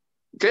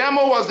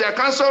 Keyamo was their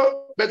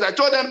counsel, but I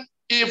told them,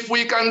 if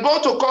we can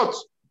go to court,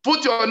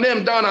 put your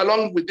name down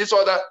along with these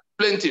other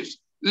plaintiffs.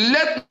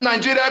 Let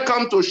Nigeria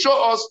come to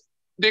show us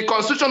the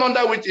constitution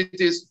under which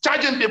it is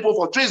charging people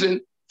for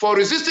treason for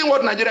resisting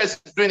what Nigeria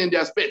is doing in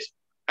their space.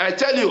 I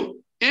tell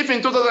you, if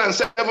in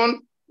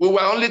 2007 we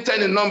were only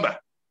 10 in number,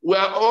 We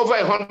are over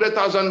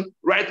 100,000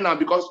 right now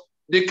because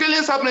the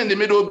killings happening in the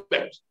Middle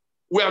Belt.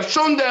 We have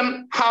shown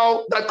them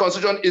how that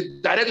constitution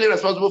is directly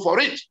responsible for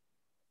it.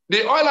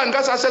 The oil and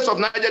gas assets of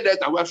Niger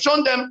Delta, we have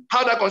shown them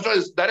how that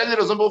constitution is directly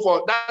responsible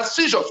for that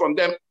seizure from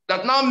them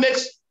that now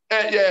makes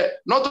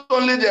not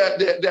only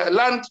the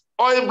land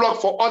oil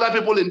block for other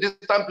people in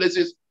distant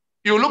places.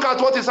 You look at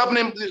what is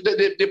happening,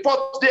 the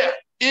port there,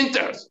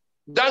 Inters.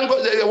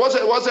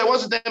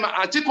 What's his name?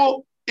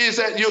 Article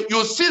is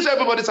you seize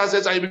everybody's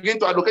assets and you begin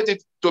to allocate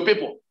it to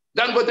people.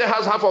 Dangote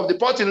has half of the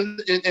port in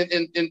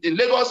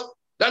Lagos.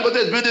 Dangote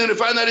is building a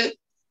refinery.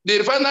 The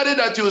refinery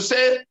that you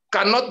say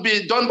cannot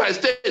be done by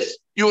states,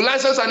 you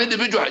license an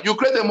individual, you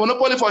create a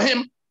monopoly for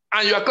him,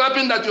 and you are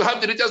clapping that you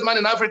have the richest man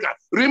in Africa.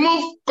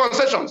 Remove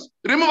concessions,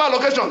 remove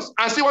allocations,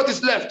 and see what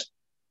is left.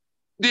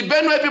 The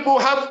Benue people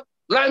have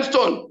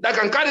limestone that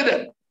can carry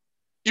them.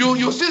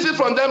 You seize it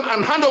from them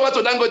and hand over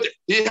to Dangote.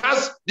 He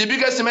has the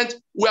biggest cement.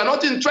 We are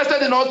not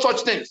interested in all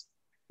such things.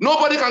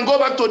 Nobody can go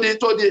back to the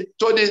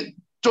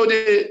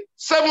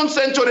 7th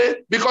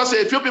century because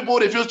a few people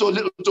refuse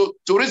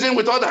to reason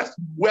with others.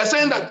 We are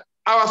saying that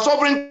our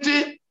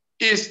sovereignty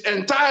is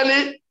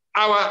entirely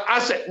our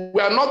asset.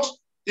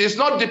 It's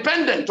not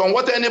dependent on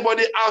what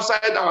anybody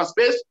outside our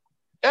space.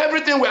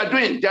 Everything we are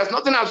doing, there's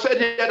nothing I've said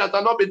here that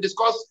has not been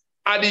discussed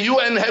at the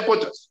UN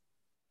headquarters.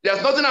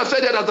 There's nothing I've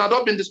said here that has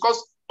not been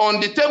discussed on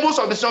the tables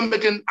of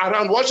decision-making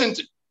around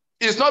Washington.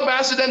 It's not by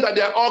accident that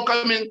they are all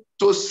coming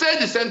to say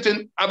the same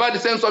thing about the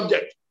same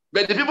subject.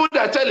 But the people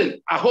that are telling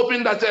are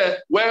hoping that,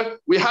 well,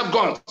 we have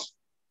guns.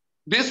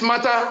 This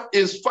matter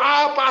is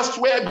far past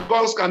where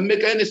guns can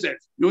make any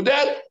sense. You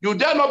dare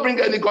not bring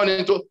any gun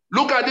into.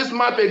 Look at this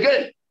map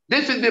again.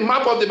 This is the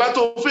map of the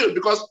battlefield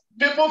because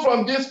people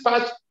from this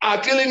part are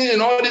killing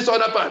in all these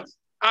other parts.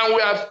 And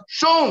we have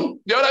shown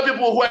the other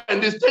people who are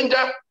in this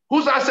danger,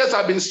 whose assets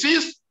have been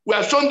seized. We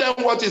have shown them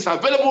what is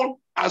available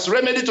as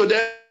remedy to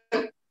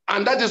them.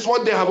 And that is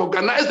what they have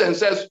organized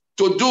themselves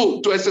to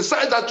do, to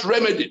exercise that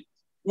remedy.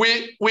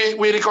 We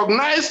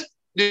recognize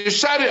the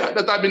Sharia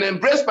that have been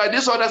embraced by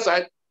this other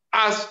side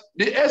as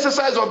the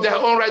exercise of their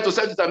own right to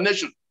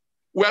self-determination.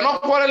 We are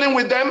not quarreling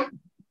with them.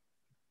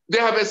 They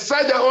have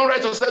exercised their own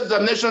right to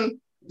self-determination.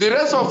 The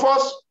rest of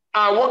us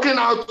are working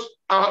out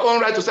our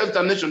own right to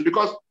self-determination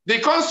because the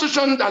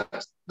constitution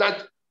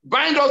that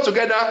binds us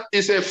together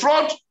is a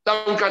fraud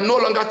that we can no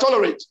longer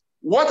tolerate.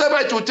 Whatever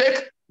it will take,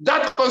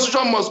 that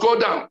constitution must go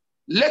down.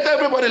 Let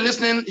everybody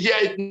listening hear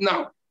it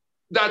now.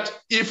 That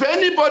if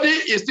anybody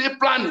is still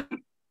planning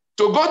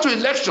to go to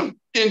election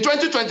in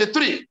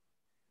 2023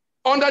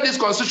 under this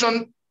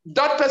constitution,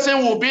 that person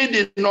will be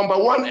the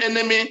 #1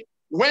 enemy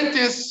when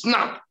things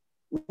snap.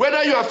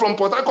 Whether you are from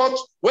Port Harcourt,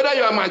 whether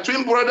you are my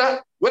twin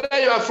brother, whether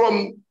you are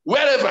from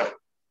wherever,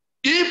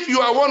 if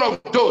you are one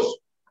of those,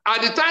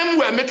 at the time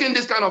we are making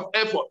this kind of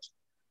effort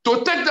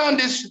to take down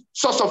this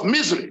source of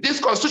misery, this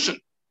constitution,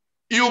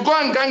 you go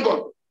and gang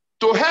up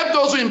to help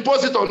those who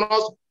impose it on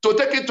us to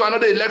take it to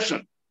another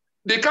election.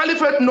 The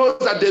caliphate knows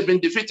that they've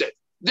been defeated.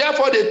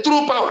 Therefore, they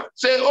threw power,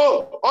 say,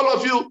 oh, all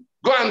of you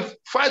go and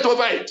fight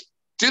over it.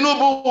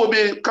 Tinubu will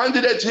be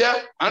candidate here,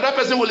 and that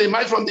person will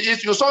emerge from the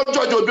east. You saw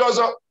George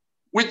Obiozor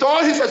with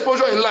all his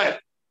exposure in life,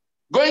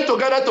 going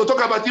together to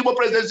talk about Igbo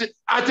presidency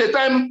at a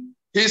time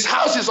his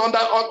house is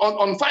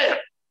on fire.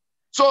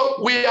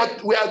 So we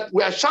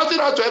are shouting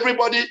out to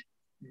everybody,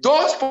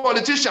 those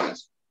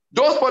politicians,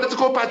 those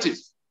political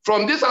parties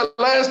from this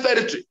alliance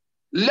territory,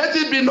 let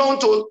it be known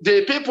to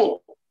the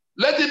people,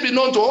 let it be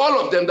known to all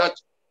of them that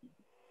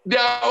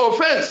their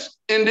offense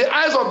in the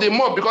eyes of the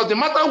mob, because the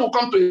matter will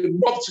come to a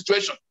mob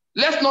situation.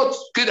 Let's not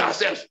kid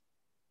ourselves.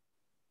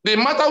 The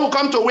matter will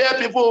come to where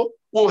people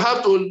will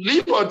have to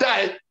live or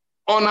die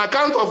on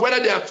account of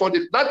whether they are for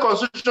that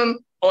constitution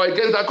or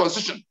against that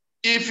constitution.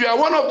 If you are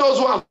one of those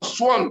who have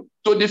sworn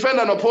to defend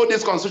and uphold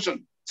this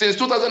constitution since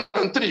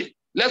 2003,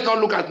 let's not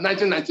look at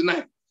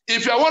 1999.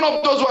 If you are one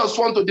of those who have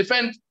sworn to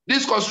defend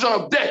this constitution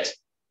of death,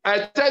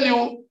 I tell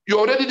you, you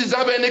already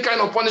deserve any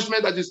kind of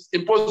punishment that is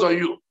imposed on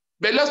you.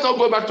 But let's not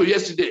go back to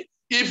yesterday.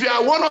 If you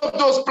are one of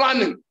those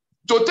planning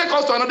to take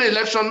us to another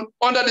election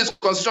under this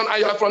constitution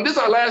and you are from this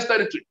alliance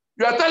territory,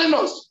 you are telling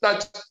us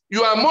that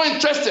you are more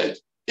interested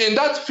in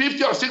that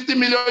 50 or 60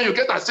 million you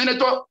get as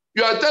senator.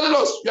 You are telling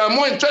us you are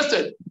more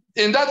interested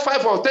in that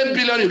 5 or 10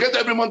 billion you get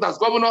every month as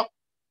governor,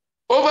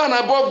 over and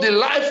above the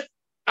life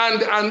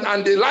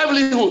and the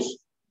livelihoods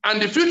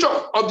and the future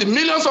of the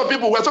millions of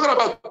people. We're talking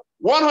about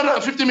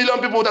 150 million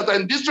people that are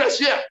in distress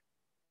here.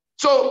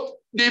 So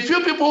the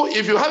few people,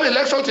 if you have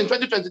elections in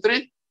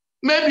 2023,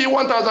 maybe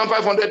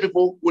 1,500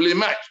 people will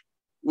emerge.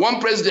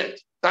 One president,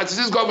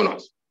 36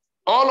 governors,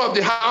 all of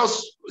the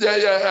House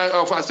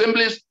of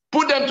Assemblies,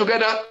 put them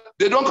together,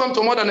 they don't come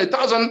to more than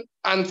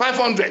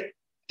 1,500.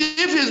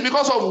 If it's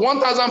because of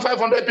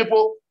 1,500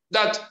 people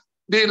that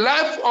the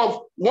life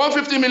of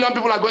 150 million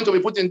people are going to be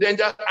put in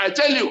danger, I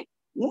tell you,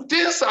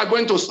 things are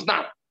going to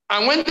snap.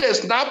 And when they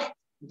snap,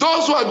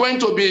 those who are going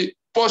to be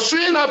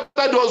pursuing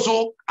after those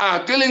who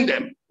are killing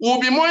them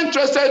will be more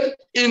interested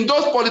in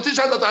those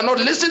politicians that are not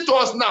listening to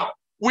us now.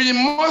 we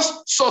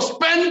must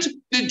suspend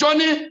the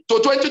journey to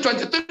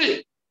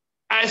 2023.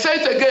 I say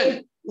it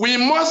again, we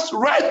must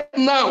right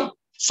now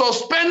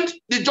suspend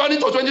the journey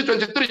to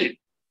 2023.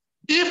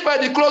 If by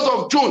the close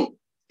of June,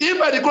 if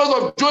by the close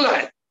of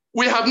July,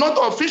 we have not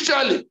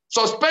officially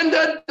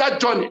suspended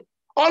that journey,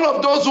 all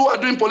of those who are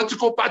doing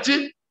political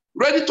party,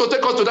 ready to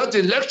take us to that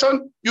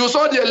election, you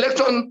saw the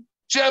election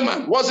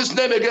chairman, what's his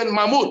name again,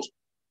 Mahmoud,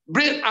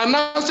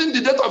 announcing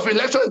the date of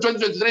election in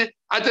 2023.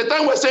 At the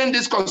time we're saying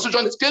this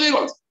constitution is killing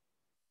us.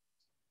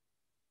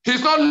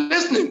 He's not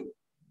listening.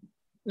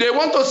 They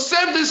want to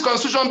save this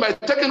constitution by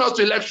taking us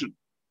to election.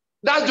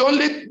 That's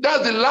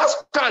the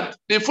last card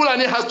the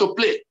Fulani has to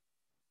play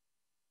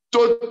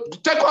to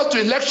take us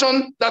to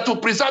election that will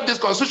preserve this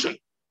constitution.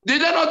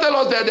 Did they not tell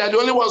us that they are the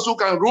only ones who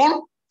can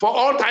rule for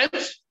all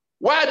times?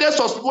 Why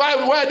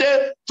are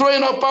they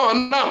throwing up power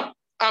now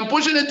and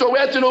pushing it to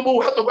where Tinubu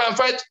will have to go and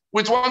fight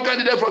with one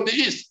candidate from the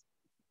east?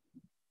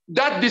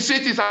 That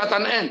deceit is at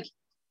an end.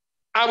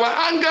 Our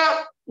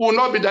anger will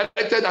not be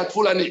directed at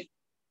Fulani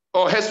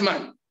or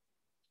Hesman.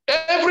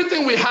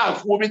 Everything we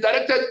have will be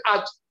directed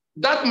at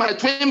that my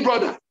twin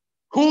brother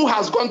who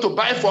has gone to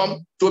buy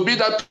form to be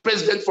that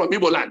president from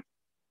Igbo land.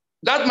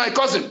 That my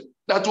cousin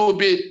that will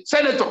be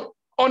senator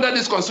under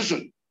this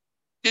constitution.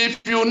 If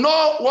you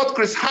know what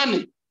Chris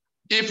Hani,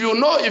 if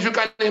you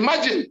can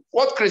imagine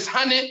what Chris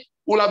Hani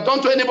would have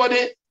done to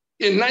anybody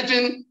in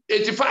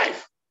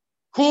 1985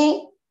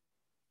 who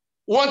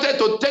wanted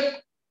to take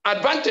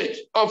advantage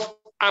of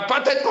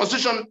apartheid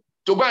constitution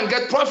to go and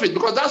get profit,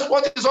 because that's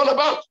what it's all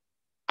about.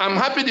 I'm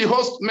happy the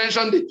host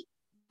mentioned it,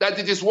 that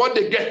it is what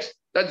they get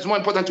that is more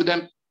important to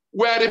them.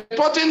 We're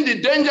reporting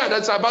the danger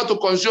that's about to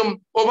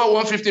consume over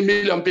 150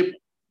 million people.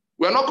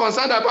 We're not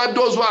concerned about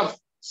those who have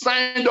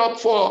signed up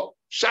for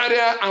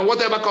Sharia and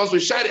whatever comes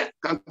with Sharia.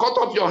 Can cut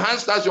off your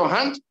hands, that's your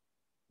hand.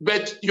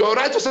 But your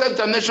right to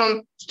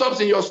self-determination stops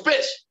in your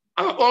space.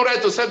 Our own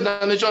right to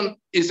self-determination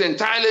is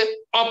entirely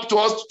up to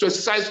us to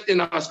exercise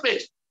in our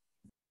space.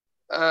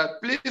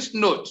 Please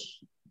note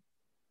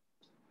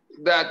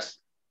that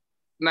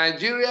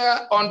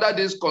Nigeria under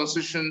this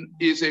constitution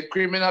is a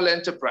criminal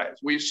enterprise.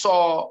 We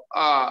saw,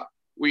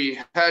 we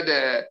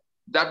heard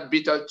that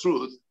bitter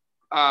truth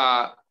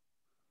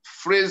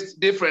phrased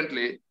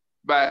differently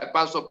by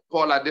Pastor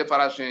Paul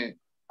Adefarashin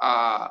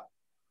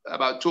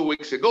about 2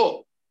 weeks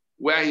ago,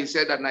 where he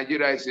said that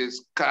Nigeria is a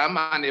scam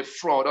and a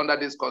fraud under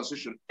this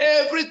constitution.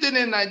 Everything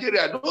in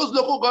Nigeria, those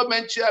local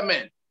government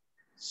chairmen,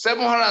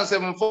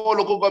 774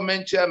 local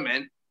government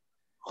chairmen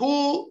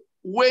who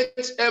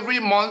wait every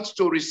month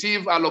to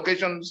receive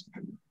allocations,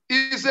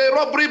 is a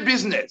robbery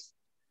business.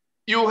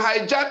 You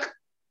hijack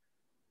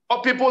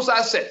people's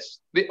assets,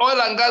 the oil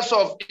and gas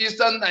of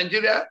Eastern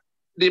Nigeria,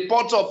 the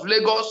ports of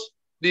Lagos,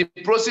 the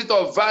proceeds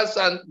of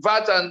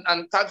VAT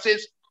and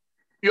taxes.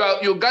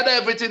 You gather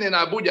everything in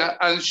Abuja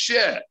and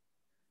share.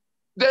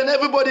 Then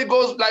everybody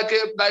goes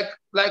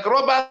like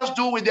robbers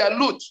do with their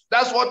loot.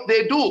 That's what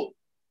they do.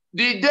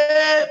 The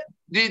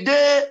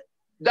day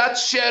that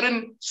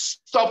sharing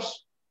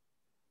stops,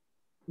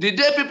 the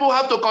day people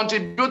have to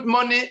contribute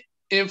money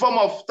in form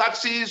of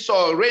taxes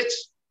or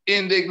rates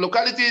in the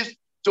localities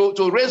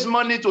to raise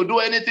money to do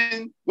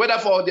anything, whether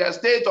for their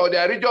state or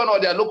their region or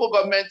their local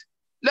government,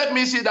 let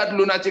me see that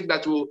lunatic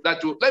that will,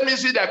 let me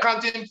see the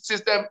accounting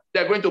system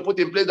they're going to put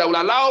in place that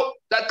will allow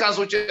that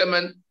council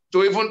chairman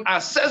to even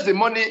assess the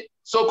money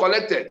so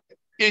collected.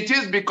 It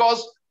is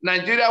because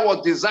Nigeria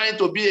was designed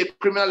to be a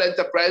criminal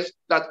enterprise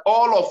that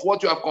all of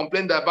what you have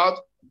complained about,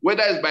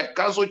 whether it's by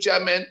council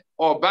chairmen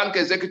or bank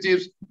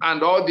executives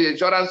and all the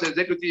insurance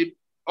executives,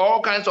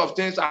 all kinds of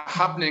things are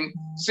happening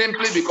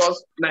simply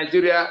because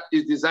Nigeria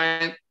is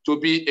designed to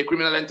be a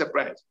criminal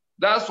enterprise.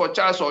 That's for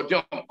Charles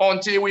Odion.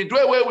 Until we do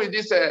away with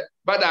this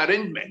bad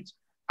arrangement,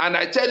 and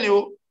I tell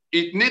you,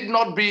 it need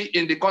not be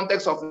in the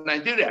context of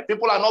Nigeria.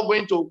 People are not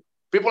going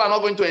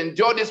to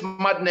endure this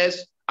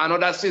madness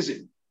another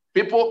season.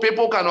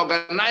 People can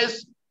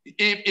organize.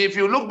 If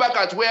you look back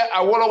at where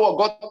Awolowo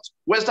got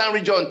Western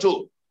region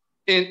to,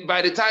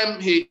 by the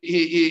time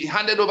he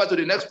handed over to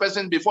the next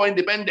person before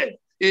independence,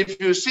 if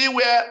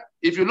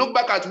you look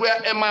back at where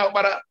Emma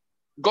Okpara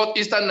got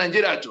Eastern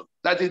Nigeria to,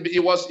 that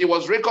it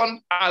was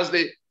reckoned as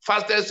the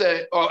fastest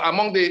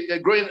among the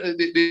growing,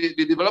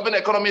 the developing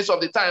economies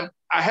of the time,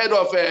 ahead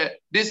of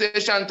these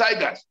Asian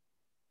tigers.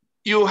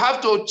 You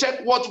have to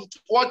check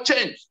what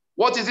changed.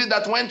 What is it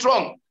that went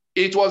wrong?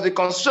 It was the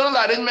constitutional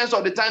arrangements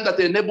of the time that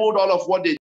enabled all of what they